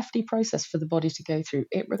pretty hefty process for the body to go through.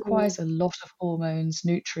 It requires a lot of hormones,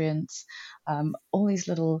 nutrients, all these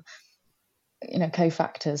little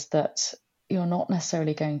cofactors that you're not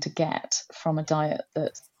necessarily going to get from a diet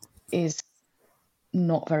that is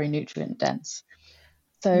not very nutrient dense.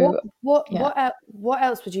 So what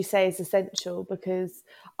else would you say is essential? Because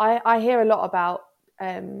I hear a lot about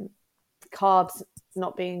carbs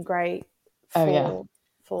not being great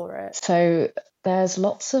for it. So there's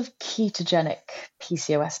lots of ketogenic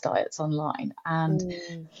PCOS diets online, and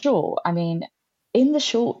sure, I mean, in the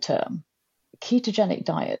short term, ketogenic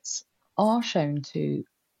diets are shown to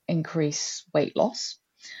increase weight loss,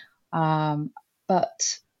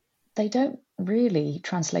 but they don't really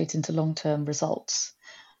translate into long-term results.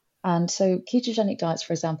 And so ketogenic diets,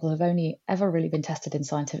 for example, have only ever really been tested in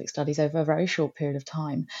scientific studies over a very short period of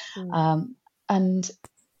time. And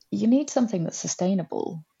you need something that's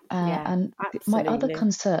sustainable. And my other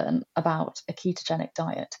concern about a ketogenic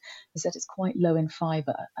diet is that it's quite low in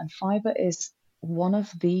fiber. And fiber is one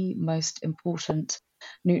of the most important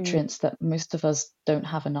nutrients that most of us don't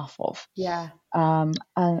have enough of.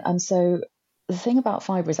 And so the thing about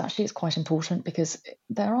fiber is actually it's quite important, because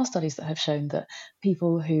there are studies that have shown that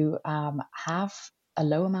people who have a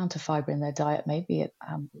low amount of fiber in their diet may be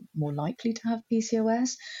more likely to have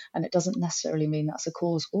PCOS. And it doesn't necessarily mean that's a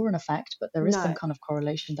cause or an effect, but there is some kind of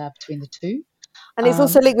correlation there between the two. And it's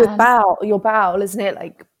also linked with your bowel, isn't it?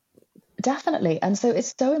 Like, definitely. And so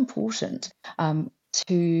it's so important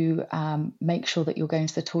to make sure that you're going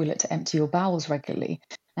to the toilet to empty your bowels regularly.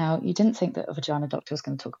 Now, you didn't think that a vagina doctor was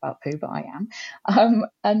going to talk about poo, but I am.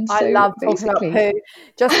 And so I love talking about poo,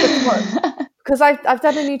 just because I've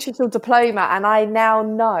done a nutritional diploma, and I now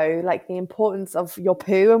know like the importance of your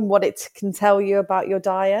poo and what it can tell you about your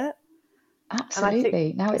diet.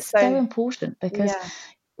 Absolutely. Now, it's so important because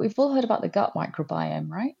we've all heard about the gut microbiome,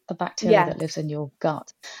 right? The bacteria that lives in your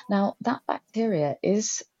gut. Now, that bacteria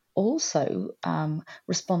is also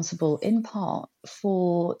responsible in part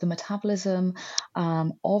for the metabolism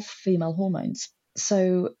of female hormones.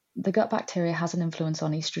 So the gut bacteria has an influence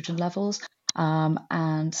on estrogen levels,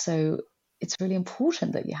 and so it's really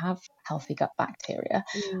important that you have healthy gut bacteria.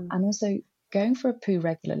 And also going for a poo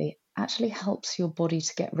regularly actually helps your body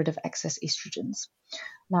to get rid of excess estrogens.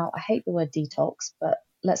 Now, I hate the word detox, but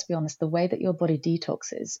let's be honest, the way that your body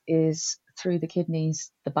detoxes is through the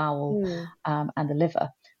kidneys, the bowel, and the liver.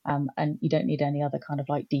 And you don't need any other kind of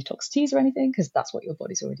like detox teas or anything, because that's what your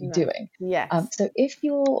body's already doing. So if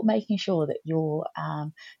you're making sure that you're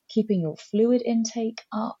keeping your fluid intake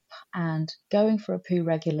up and going for a poo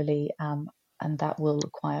regularly, and that will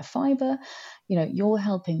require fiber, you're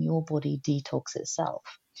helping your body detox itself.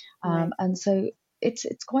 And so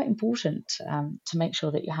it's quite important to make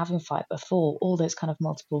sure that you're having fiber for all those kind of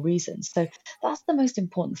multiple reasons. So that's the most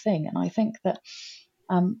important thing. And I think that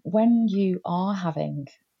when you are having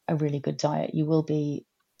a really good diet, you will be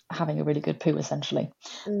having a really good poo, essentially.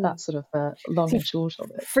 That's sort of long and short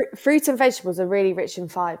of it. Fruit and vegetables are really rich in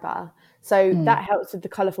fibre. So that helps with the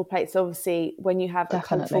colourful plates. Obviously, when you have a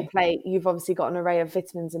colourful plate, you've obviously got an array of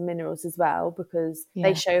vitamins and minerals as well, because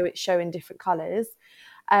they show in different colours.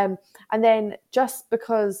 And then just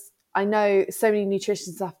because I know so many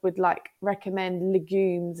nutrition stuff would like recommend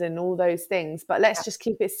legumes and all those things, but let's just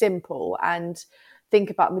keep it simple and think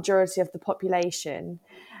about majority of the population.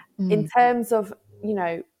 In terms of,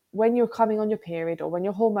 when you're coming on your period or when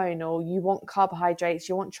you're hormonal, you want carbohydrates,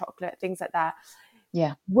 you want chocolate, things like that.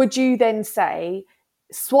 Yeah. Would you then say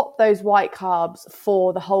swap those white carbs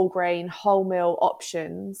for the whole grain, whole meal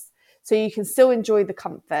options so you can still enjoy the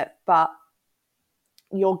comfort, but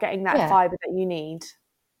you're getting that fiber that you need?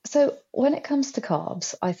 So when it comes to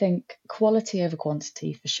carbs, I think quality over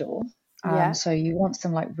quantity for sure. So you want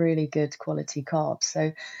some like really good quality carbs.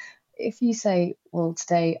 So if you say, well,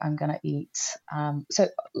 today I'm going to eat, so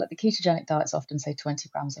like the ketogenic diets often say 20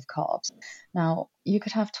 grams of carbs. Now, you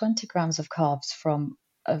could have 20 grams of carbs from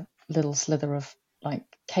a little slither of like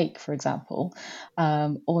cake, for example,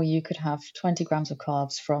 or you could have 20 grams of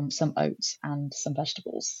carbs from some oats and some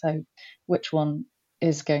vegetables. So which one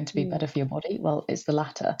is going to be better for your body? Well, it's the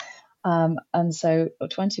latter. And so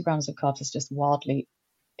 20 grams of carbs is just wildly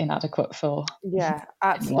inadequate for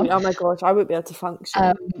absolutely. Oh my gosh, I wouldn't be able to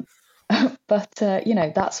function. But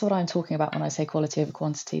that's what I'm talking about when I say quality over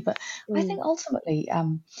quantity. But I think ultimately,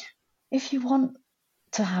 if you want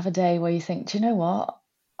to have a day where you think, do you know what,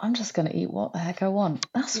 I'm just going to eat what the heck I want,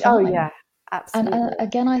 that's fine. Oh yeah, absolutely. And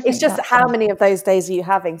again, I think it's just how many of those days are you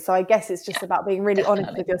having? So I guess it's just about being really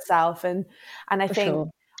honest with yourself, and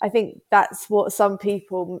I think that's what some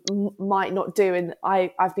people might not do, and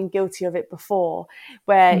I've been guilty of it before,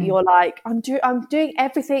 where you're like, I'm doing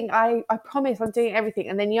everything. I promise I'm doing everything,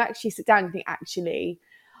 and then you actually sit down and think, actually,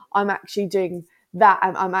 I'm actually doing that.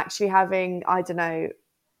 I'm actually having, I don't know,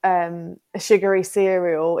 a sugary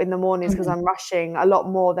cereal in the mornings because I'm rushing a lot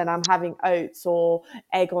more than I'm having oats or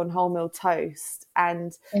egg on wholemeal toast.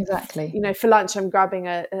 And exactly, for lunch I'm grabbing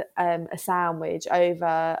a sandwich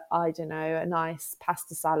over, I don't know, a nice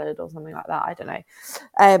pasta salad or something like that. I don't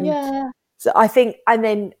know. So I think, and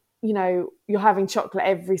then you're having chocolate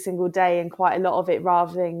every single day and quite a lot of it,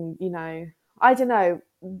 rather than I don't know,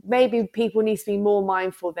 maybe people need to be more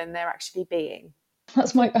mindful than they're actually being.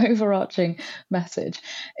 That's my overarching message,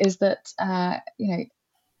 is that,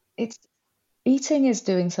 it's eating is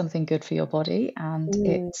doing something good for your body, and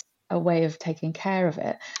it's a way of taking care of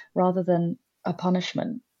it rather than a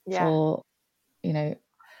punishment for,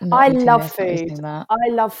 I love food. I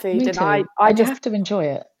love food. Me too. I just you have to enjoy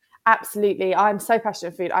it. Absolutely. I'm so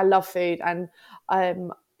passionate about food. I love food, and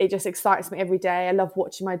it just excites me every day. I love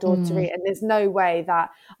watching my daughter eat, and there's no way that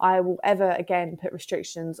I will ever again put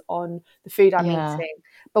restrictions on the food I'm eating.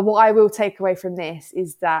 But what I will take away from this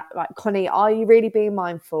is that, like, Connie, are you really being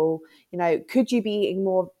mindful? You know, could you be eating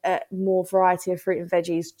more variety of fruit and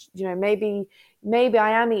veggies? You know, maybe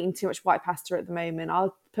I am eating too much white pasta at the moment.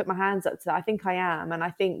 I'll put my hands up to that. I think I am. And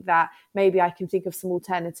I think that maybe I can think of some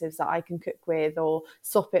alternatives that I can cook with, or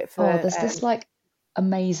swap it for... there's this like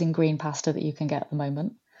amazing green pasta that you can get at the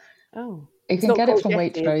moment. Oh. You can get it from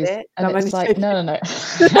Waitrose. And it's like, no.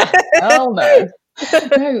 Hell no.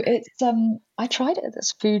 No, it's I tried it at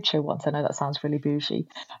this food show once. I know that sounds really bougie,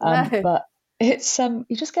 but it's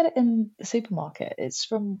you just get it in the supermarket. It's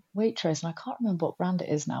from Waitrose, and I can't remember what brand it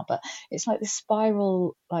is now, but it's like this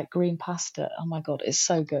spiral like green pasta. Oh my god, it's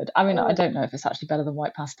so good. I mean, I don't know if it's actually better than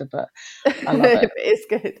white pasta, but I love it. It's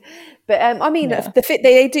good. But I mean,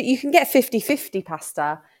 they do. You can get 50-50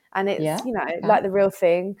 pasta, and it's like the real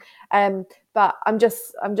thing. But I'm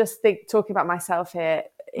just talking about myself here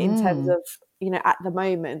in terms of, you know, at the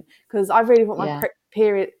moment, because I really want my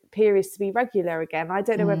periods to be regular again. I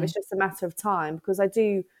don't know whether it's just a matter of time, because I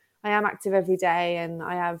am active every day and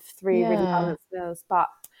I have 3 really balanced meals, but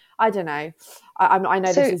I don't know. I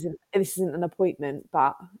know this isn't an appointment,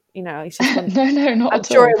 but you know, it's just no, not I'm at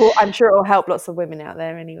sure all. I'm sure it will help lots of women out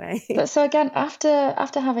there anyway. But so again,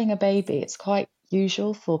 after having a baby, it's quite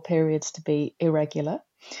usual for periods to be irregular.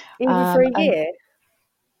 Even for a year?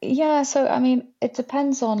 Yeah, so I mean, it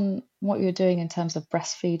depends on what you're doing in terms of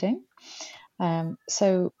breastfeeding.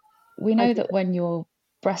 So we know that when you're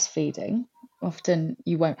breastfeeding, often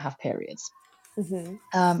you won't have periods.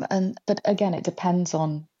 But again, it depends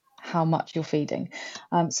on how much you're feeding.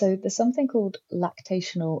 So there's something called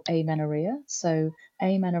lactational amenorrhea. So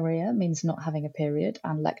amenorrhea means not having a period,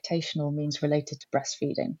 and lactational means related to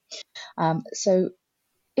breastfeeding. So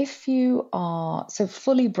if you are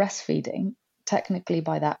fully breastfeeding, technically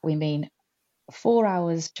by that we mean 4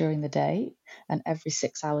 hours during the day and every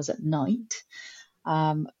 6 hours at night.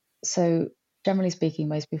 So generally speaking,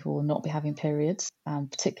 most people will not be having periods,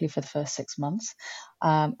 particularly for the first 6 months.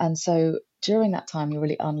 And so during that time, you're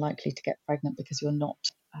really unlikely to get pregnant because you're not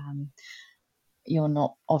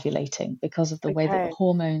ovulating, because of the way that the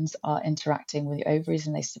hormones are interacting with your ovaries,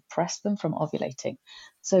 and they suppress them from ovulating.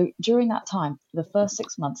 So during that time, the first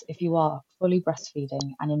 6 months, if you are fully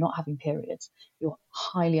breastfeeding and you're not having periods, you're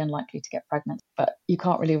highly unlikely to get pregnant, but you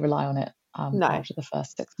can't really rely on it after the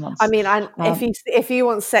first 6 months. I mean, if you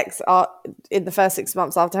want sex in the first 6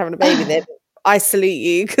 months after having a baby, then I salute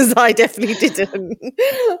you, because I definitely didn't.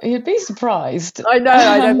 You'd be surprised. I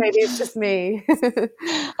know. Maybe it's just me.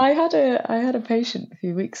 I had a patient a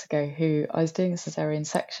few weeks ago who I was doing a cesarean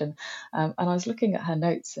section, and I was looking at her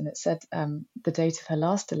notes, and it said the date of her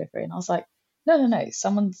last delivery, and I was like, no,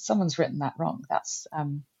 someone's written that wrong. That's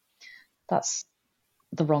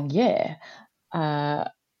the wrong year.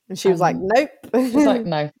 And she was like, nope. She was like,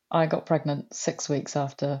 no, I got pregnant 6 weeks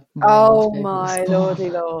after. My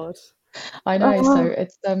lordy lord. I know. So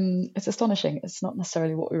it's astonishing. It's not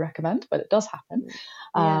necessarily what we recommend, but it does happen.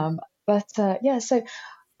 So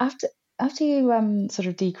after you sort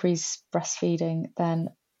of decrease breastfeeding, then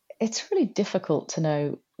it's really difficult to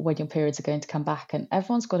know when your periods are going to come back, and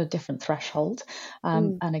everyone's got a different threshold.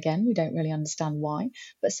 And again, we don't really understand why,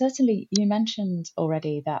 but certainly you mentioned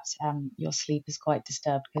already that your sleep is quite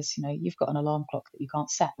disturbed because, you know, you've got an alarm clock that you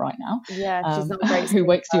can't set right now. Yeah, she's not great. Who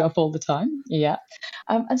wakes you up all the time. Yeah.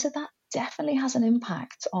 And so that definitely has an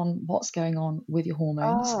impact on what's going on with your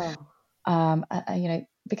hormones. You know,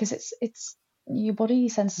 because it's your body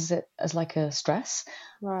senses it as like a stress,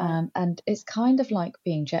 and it's kind of like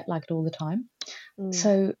being jet lagged all the time.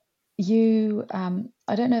 So you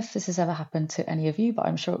I don't know if this has ever happened to any of you, but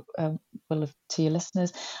I'm sure will have to your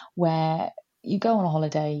listeners, where you go on a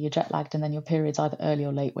holiday, you're jet lagged, and then your period's either early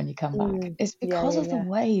or late when you come back. It's because of the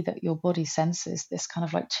way that your body senses this kind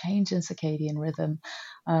of like change in circadian rhythm,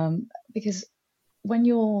 because when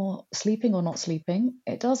you're sleeping or not sleeping,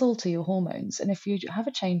 it does alter your hormones. And if you have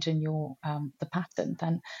a change in your the pattern,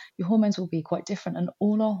 then your hormones will be quite different, and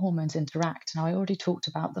all our hormones interact. Now, I already talked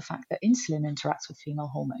about the fact that insulin interacts with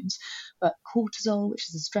female hormones, but cortisol, which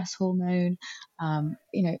is a stress hormone,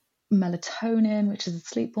 you know, melatonin, which is a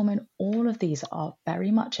sleep hormone, all of these are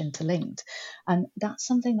very much interlinked. And that's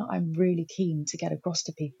something that I'm really keen to get across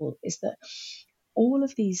to people, is that all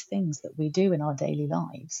of these things that we do in our daily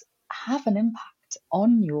lives have an impact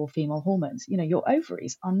on your female hormones. You know, your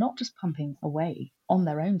ovaries are not just pumping away on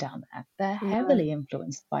their own down there. They're heavily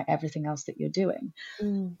influenced by everything else that you're doing.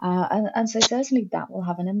 And so certainly that will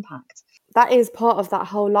have an impact. That is part of that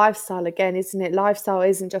whole lifestyle again, isn't it? Lifestyle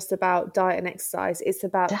isn't just about diet and exercise. It's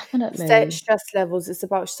about stress levels. It's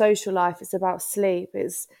about social life. It's about sleep.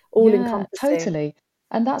 It's all encompassing. Totally.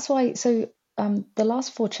 And that's why, so the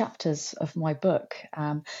last 4 chapters of my book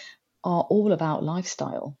are all about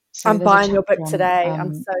lifestyle. So I'm there's a buying your book chapter today. on,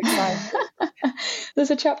 I'm so excited.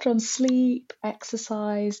 there's a chapter on sleep,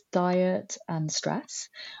 exercise, diet, and stress.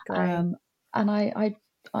 Great. And I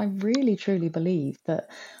really truly believe that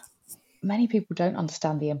many people don't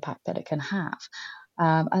understand the impact that it can have.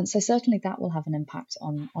 And so certainly that will have an impact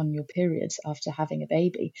on your periods after having a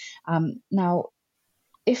baby. Now,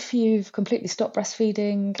 if you've completely stopped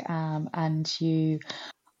breastfeeding and you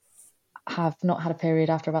have not had a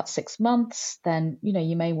period after about 6 months, then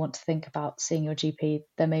you may want to think about seeing your GP.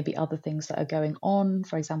 There may be other things that are going on,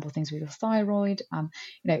 for example, things with your thyroid,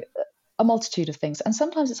 a multitude of things. And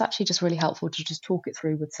sometimes it's actually just really helpful to just talk it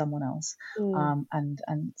through with someone else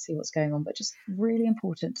and see what's going on. But just really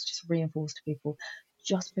important to just reinforce to people,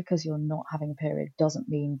 just because you're not having a period doesn't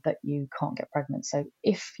mean that you can't get pregnant. So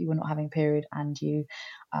if you were not having a period and you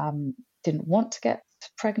didn't want to get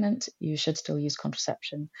pregnant, you should still use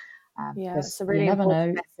contraception. It's a really you never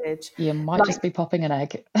important know, message. you might just be popping an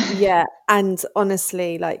egg. Yeah, and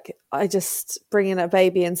honestly, bringing a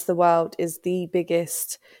baby into the world is the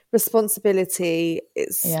biggest responsibility.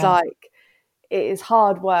 It's it is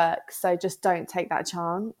hard work, so just don't take that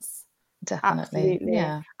chance. Definitely. Absolutely.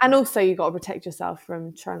 Yeah. And also you've got to protect yourself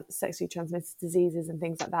from sexually transmitted diseases and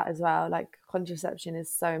things like that as well. Like contraception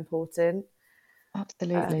is so important.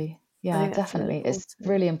 Absolutely. Yeah, definitely. Really it's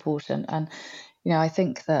really important. And, I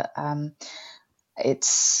think that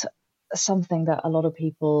it's something that a lot of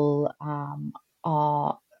people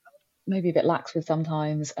are maybe a bit lax with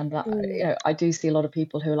sometimes. And that, I do see a lot of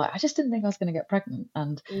people who are like, I just didn't think I was going to get pregnant.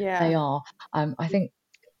 And they are. I think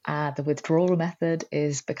the withdrawal method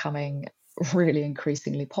is becoming really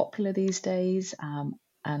increasingly popular these days.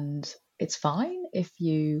 And it's fine if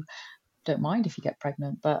you don't mind if you get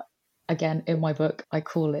pregnant. But again, in my book, I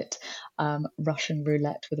call it Russian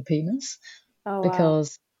roulette with a penis. Oh,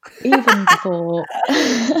 because even before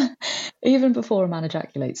even before a man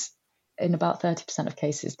ejaculates, in about 30% of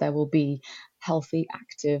cases, there will be healthy,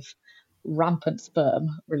 active, rampant sperm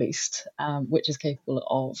released, which is capable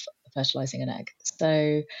of fertilizing an egg.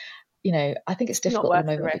 So, I think it's difficult at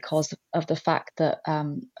the moment because of the fact that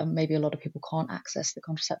maybe a lot of people can't access the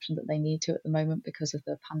contraception that they need to at the moment because of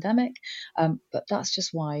the pandemic. But that's just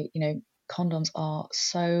why, condoms are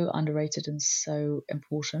so underrated and so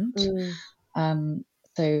important.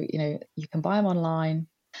 So, you can buy them online.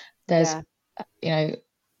 There's,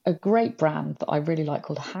 a great brand that I really like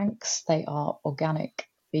called Hanks. They are organic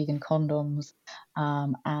vegan condoms.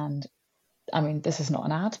 And I mean, this is not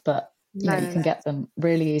an ad, but you can get them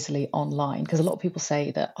really easily online, because a lot of people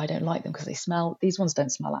say that I don't like them because they smell. These ones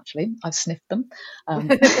don't smell, actually. I've sniffed them.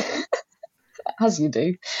 As you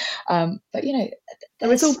do. But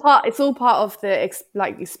it's all part of the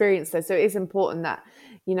experience though. So it is important that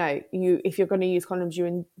if you're going to use condoms, you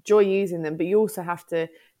enjoy using them, but you also have to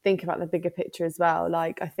think about the bigger picture as well.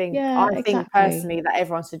 Like I think personally that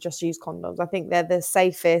everyone should just use condoms. I think they're the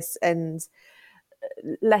safest and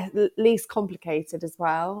least complicated as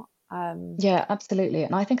well. Yeah, absolutely.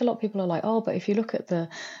 And I think a lot of people are like, oh, but if you look at the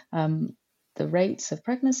rates of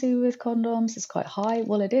pregnancy with condoms, it's quite high.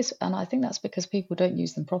 Well, it is, and I think that's because people don't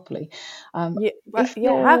use them properly. How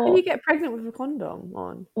can you get pregnant with a condom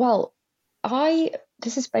on? Well,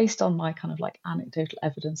 this is based on my kind of like anecdotal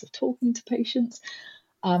evidence of talking to patients.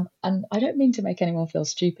 And I don't mean to make anyone feel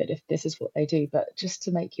stupid if this is what they do, but just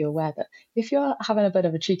to make you aware that if you're having a bit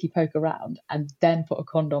of a cheeky poke around and then put a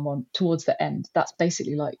condom on towards the end, that's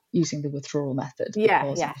basically like using the withdrawal method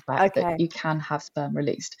because of the fact that you can have sperm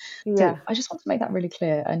released. So I just want to make that really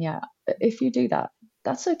clear. And if you do that,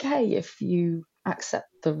 that's okay if you accept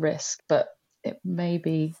the risk, but it may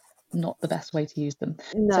be not the best way to use them.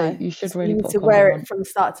 No, so you should really need put to a condom wear it on from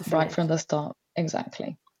start to finish. Right from the start,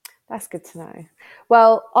 exactly. That's good to know.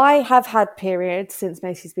 Well, I have had periods since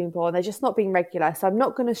Macy's been born. They're just not being regular. So I'm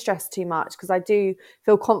not going to stress too much because I do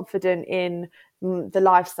feel confident in the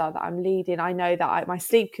lifestyle that I'm leading. I know that my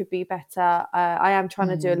sleep could be better. I am trying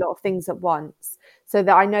to do a lot of things at once so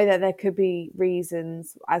that I know that there could be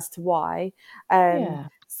reasons as to why.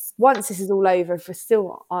 Once this is all over, if we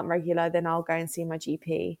still aren't regular, then I'll go and see my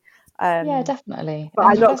GP. Yeah, definitely. But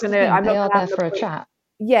I'm not going to. They are there for a chat.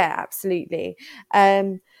 Yeah, absolutely.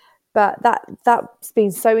 But that's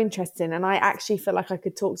been so interesting, and I actually feel like I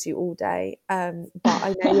could talk to you all day. But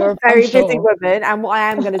I know you're a very busy woman, and what I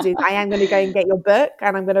am going to do is I am going to go and get your book,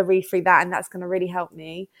 and I'm going to read through that, and that's going to really help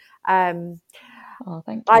me. Thank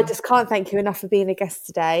you. I just can't thank you enough for being a guest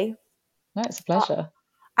today. No, it's a pleasure.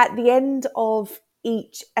 At the end of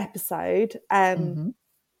each episode, I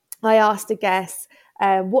asked a guest,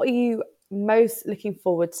 what are you most looking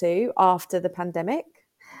forward to after the pandemic?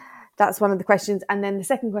 that's one of the questions. And then the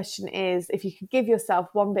second question is, if you could give yourself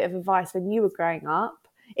one bit of advice when you were growing up,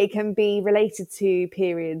 it can be related to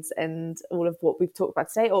periods and all of what we've talked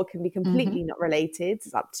about today, or it can be completely not related.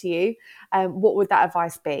 It's up to you. What would that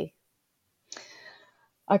advice be?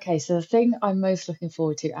 Okay, so the thing I'm most looking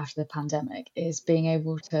forward to after the pandemic is being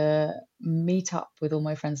able to meet up with all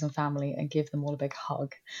my friends and family and give them all a big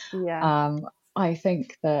hug. Yeah. I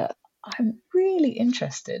think that I'm really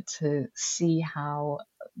interested to see how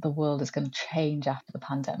the world is going to change after the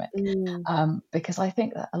pandemic, because I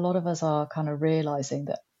think that a lot of us are kind of realizing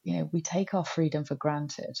that, you know, we take our freedom for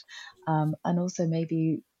granted, and also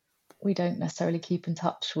maybe we don't necessarily keep in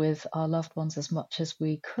touch with our loved ones as much as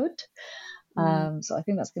we could. So I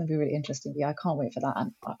think that's going to be really interesting. Yeah, I can't wait for that.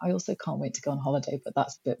 And I also can't wait to go on holiday, but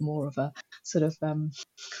that's a bit more of a sort of,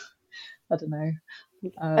 I don't know,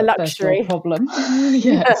 a luxury problem.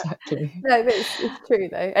 Yeah, exactly. No, but it's true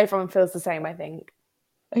though. Everyone feels the same, I think.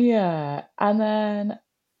 Yeah. And then,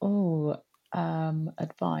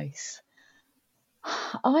 advice.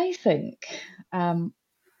 I think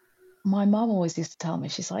my mum always used to tell me,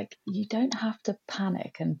 she's like, you don't have to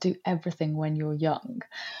panic and do everything when you're young.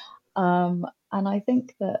 And I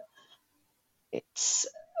think that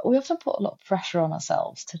we often put a lot of pressure on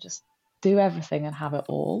ourselves to just do everything and have it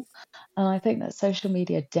all. And I think that social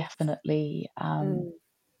media definitely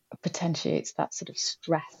potentiates that sort of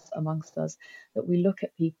stress amongst us, that we look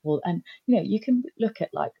at people and, you know, you can look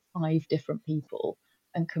at like 5 different people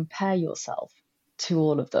and compare yourself to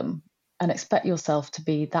all of them and expect yourself to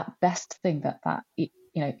be that best thing that you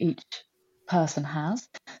know, each person has.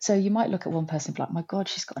 So you might look at one person and be like, my God,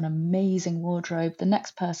 she's got an amazing wardrobe. The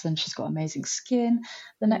next person, she's got amazing skin.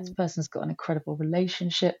 The next person's got an incredible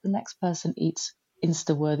relationship. The next person eats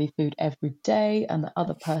Insta-worthy food every day. And the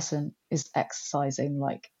other person is exercising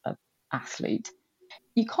like an athlete.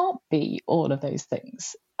 You can't be all of those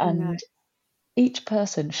things. And each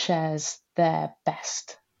person shares their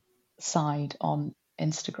best side on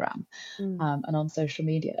Instagram and on social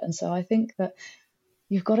media. And so I think that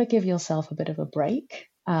you've got to give yourself a bit of a break.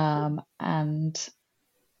 And I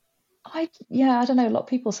don't know, a lot of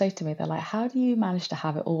people say to me, they're like, how do you manage to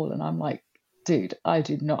have it all? And I'm like, dude, I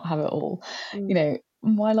do not have it all. You know,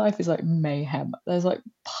 my life is like mayhem. There's like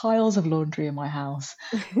piles of laundry in my house.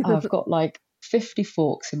 I've got like 50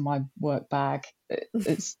 forks in my work bag.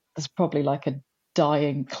 There's probably like a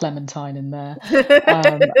dying clementine in there.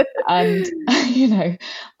 And, you know,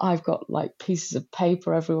 I've got like pieces of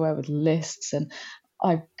paper everywhere with lists, and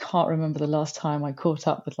I can't remember the last time I caught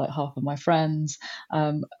up with like half of my friends.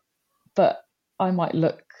 But I might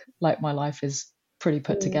look like my life is pretty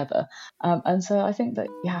put together. And so I think that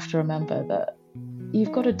you have to remember that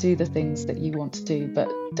you've got to do the things that you want to do, but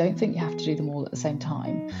don't think you have to do them all at the same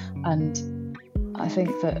time. And I think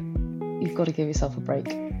that you've got to give yourself a break.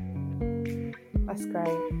 That's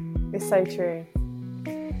great. It's so true.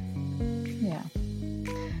 Yeah.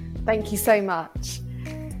 Thank you so much.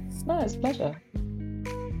 No, it's a pleasure.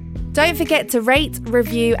 Don't forget to rate,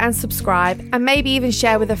 review and subscribe, and maybe even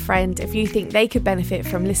share with a friend if you think they could benefit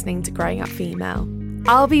from listening to Growing Up Female.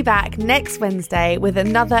 I'll be back next Wednesday with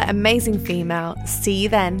another amazing female. See you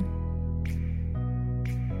then.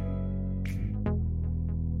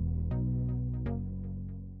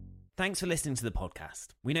 Thanks for listening to the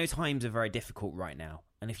podcast. We know times are very difficult right now,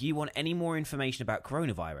 and if you want any more information about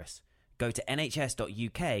coronavirus, go to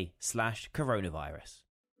nhs.uk/coronavirus.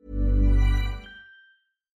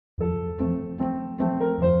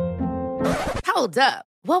 Hold up.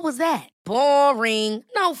 What was that? Boring.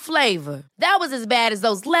 No flavor. That was as bad as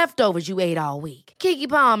those leftovers you ate all week. Keke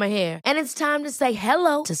Palmer here, and it's time to say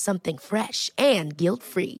hello to something fresh and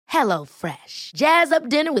guilt-free. Hello Fresh. Jazz up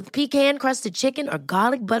dinner with pecan-crusted chicken or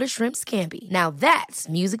garlic butter shrimp scampi. Now that's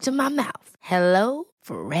music to my mouth. Hello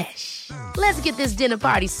Fresh. Let's get this dinner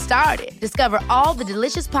party started. Discover all the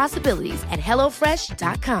delicious possibilities at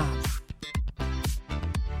hellofresh.com.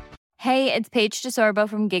 Hey, it's Paige DeSorbo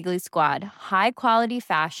from Giggly Squad. High quality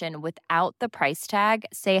fashion without the price tag.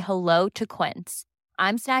 Say hello to Quince.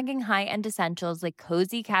 I'm snagging high-end essentials like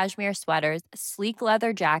cozy cashmere sweaters, sleek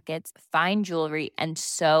leather jackets, fine jewelry, and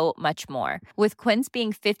so much more. With Quince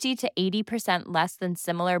being 50 to 80% less than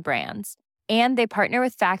similar brands. And they partner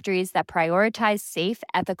with factories that prioritize safe,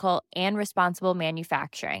 ethical, and responsible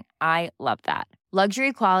manufacturing. I love that.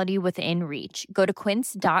 Luxury quality within reach. Go to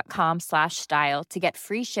quince.com/style to get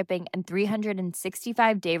free shipping and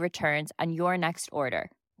 365-day returns on your next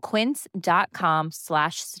order.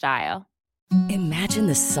 Quince.com/style. Imagine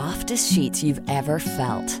the softest sheets you've ever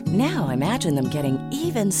felt. Now imagine them getting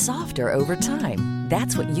even softer over time.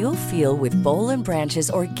 That's what you'll feel with Boll & Branch's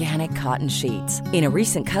organic cotton sheets. In a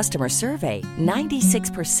recent customer survey,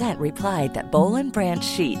 96% replied that Boll & Branch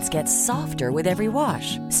sheets get softer with every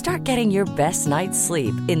wash. Start getting your best night's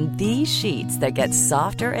sleep in these sheets that get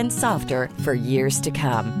softer and softer for years to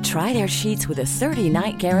come. Try their sheets with a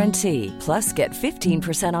 30-night guarantee. Plus, get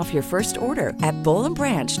 15% off your first order at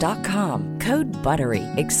bollandbranch.com. Code BUTTERY.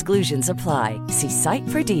 Exclusions apply. See site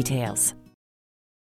for details.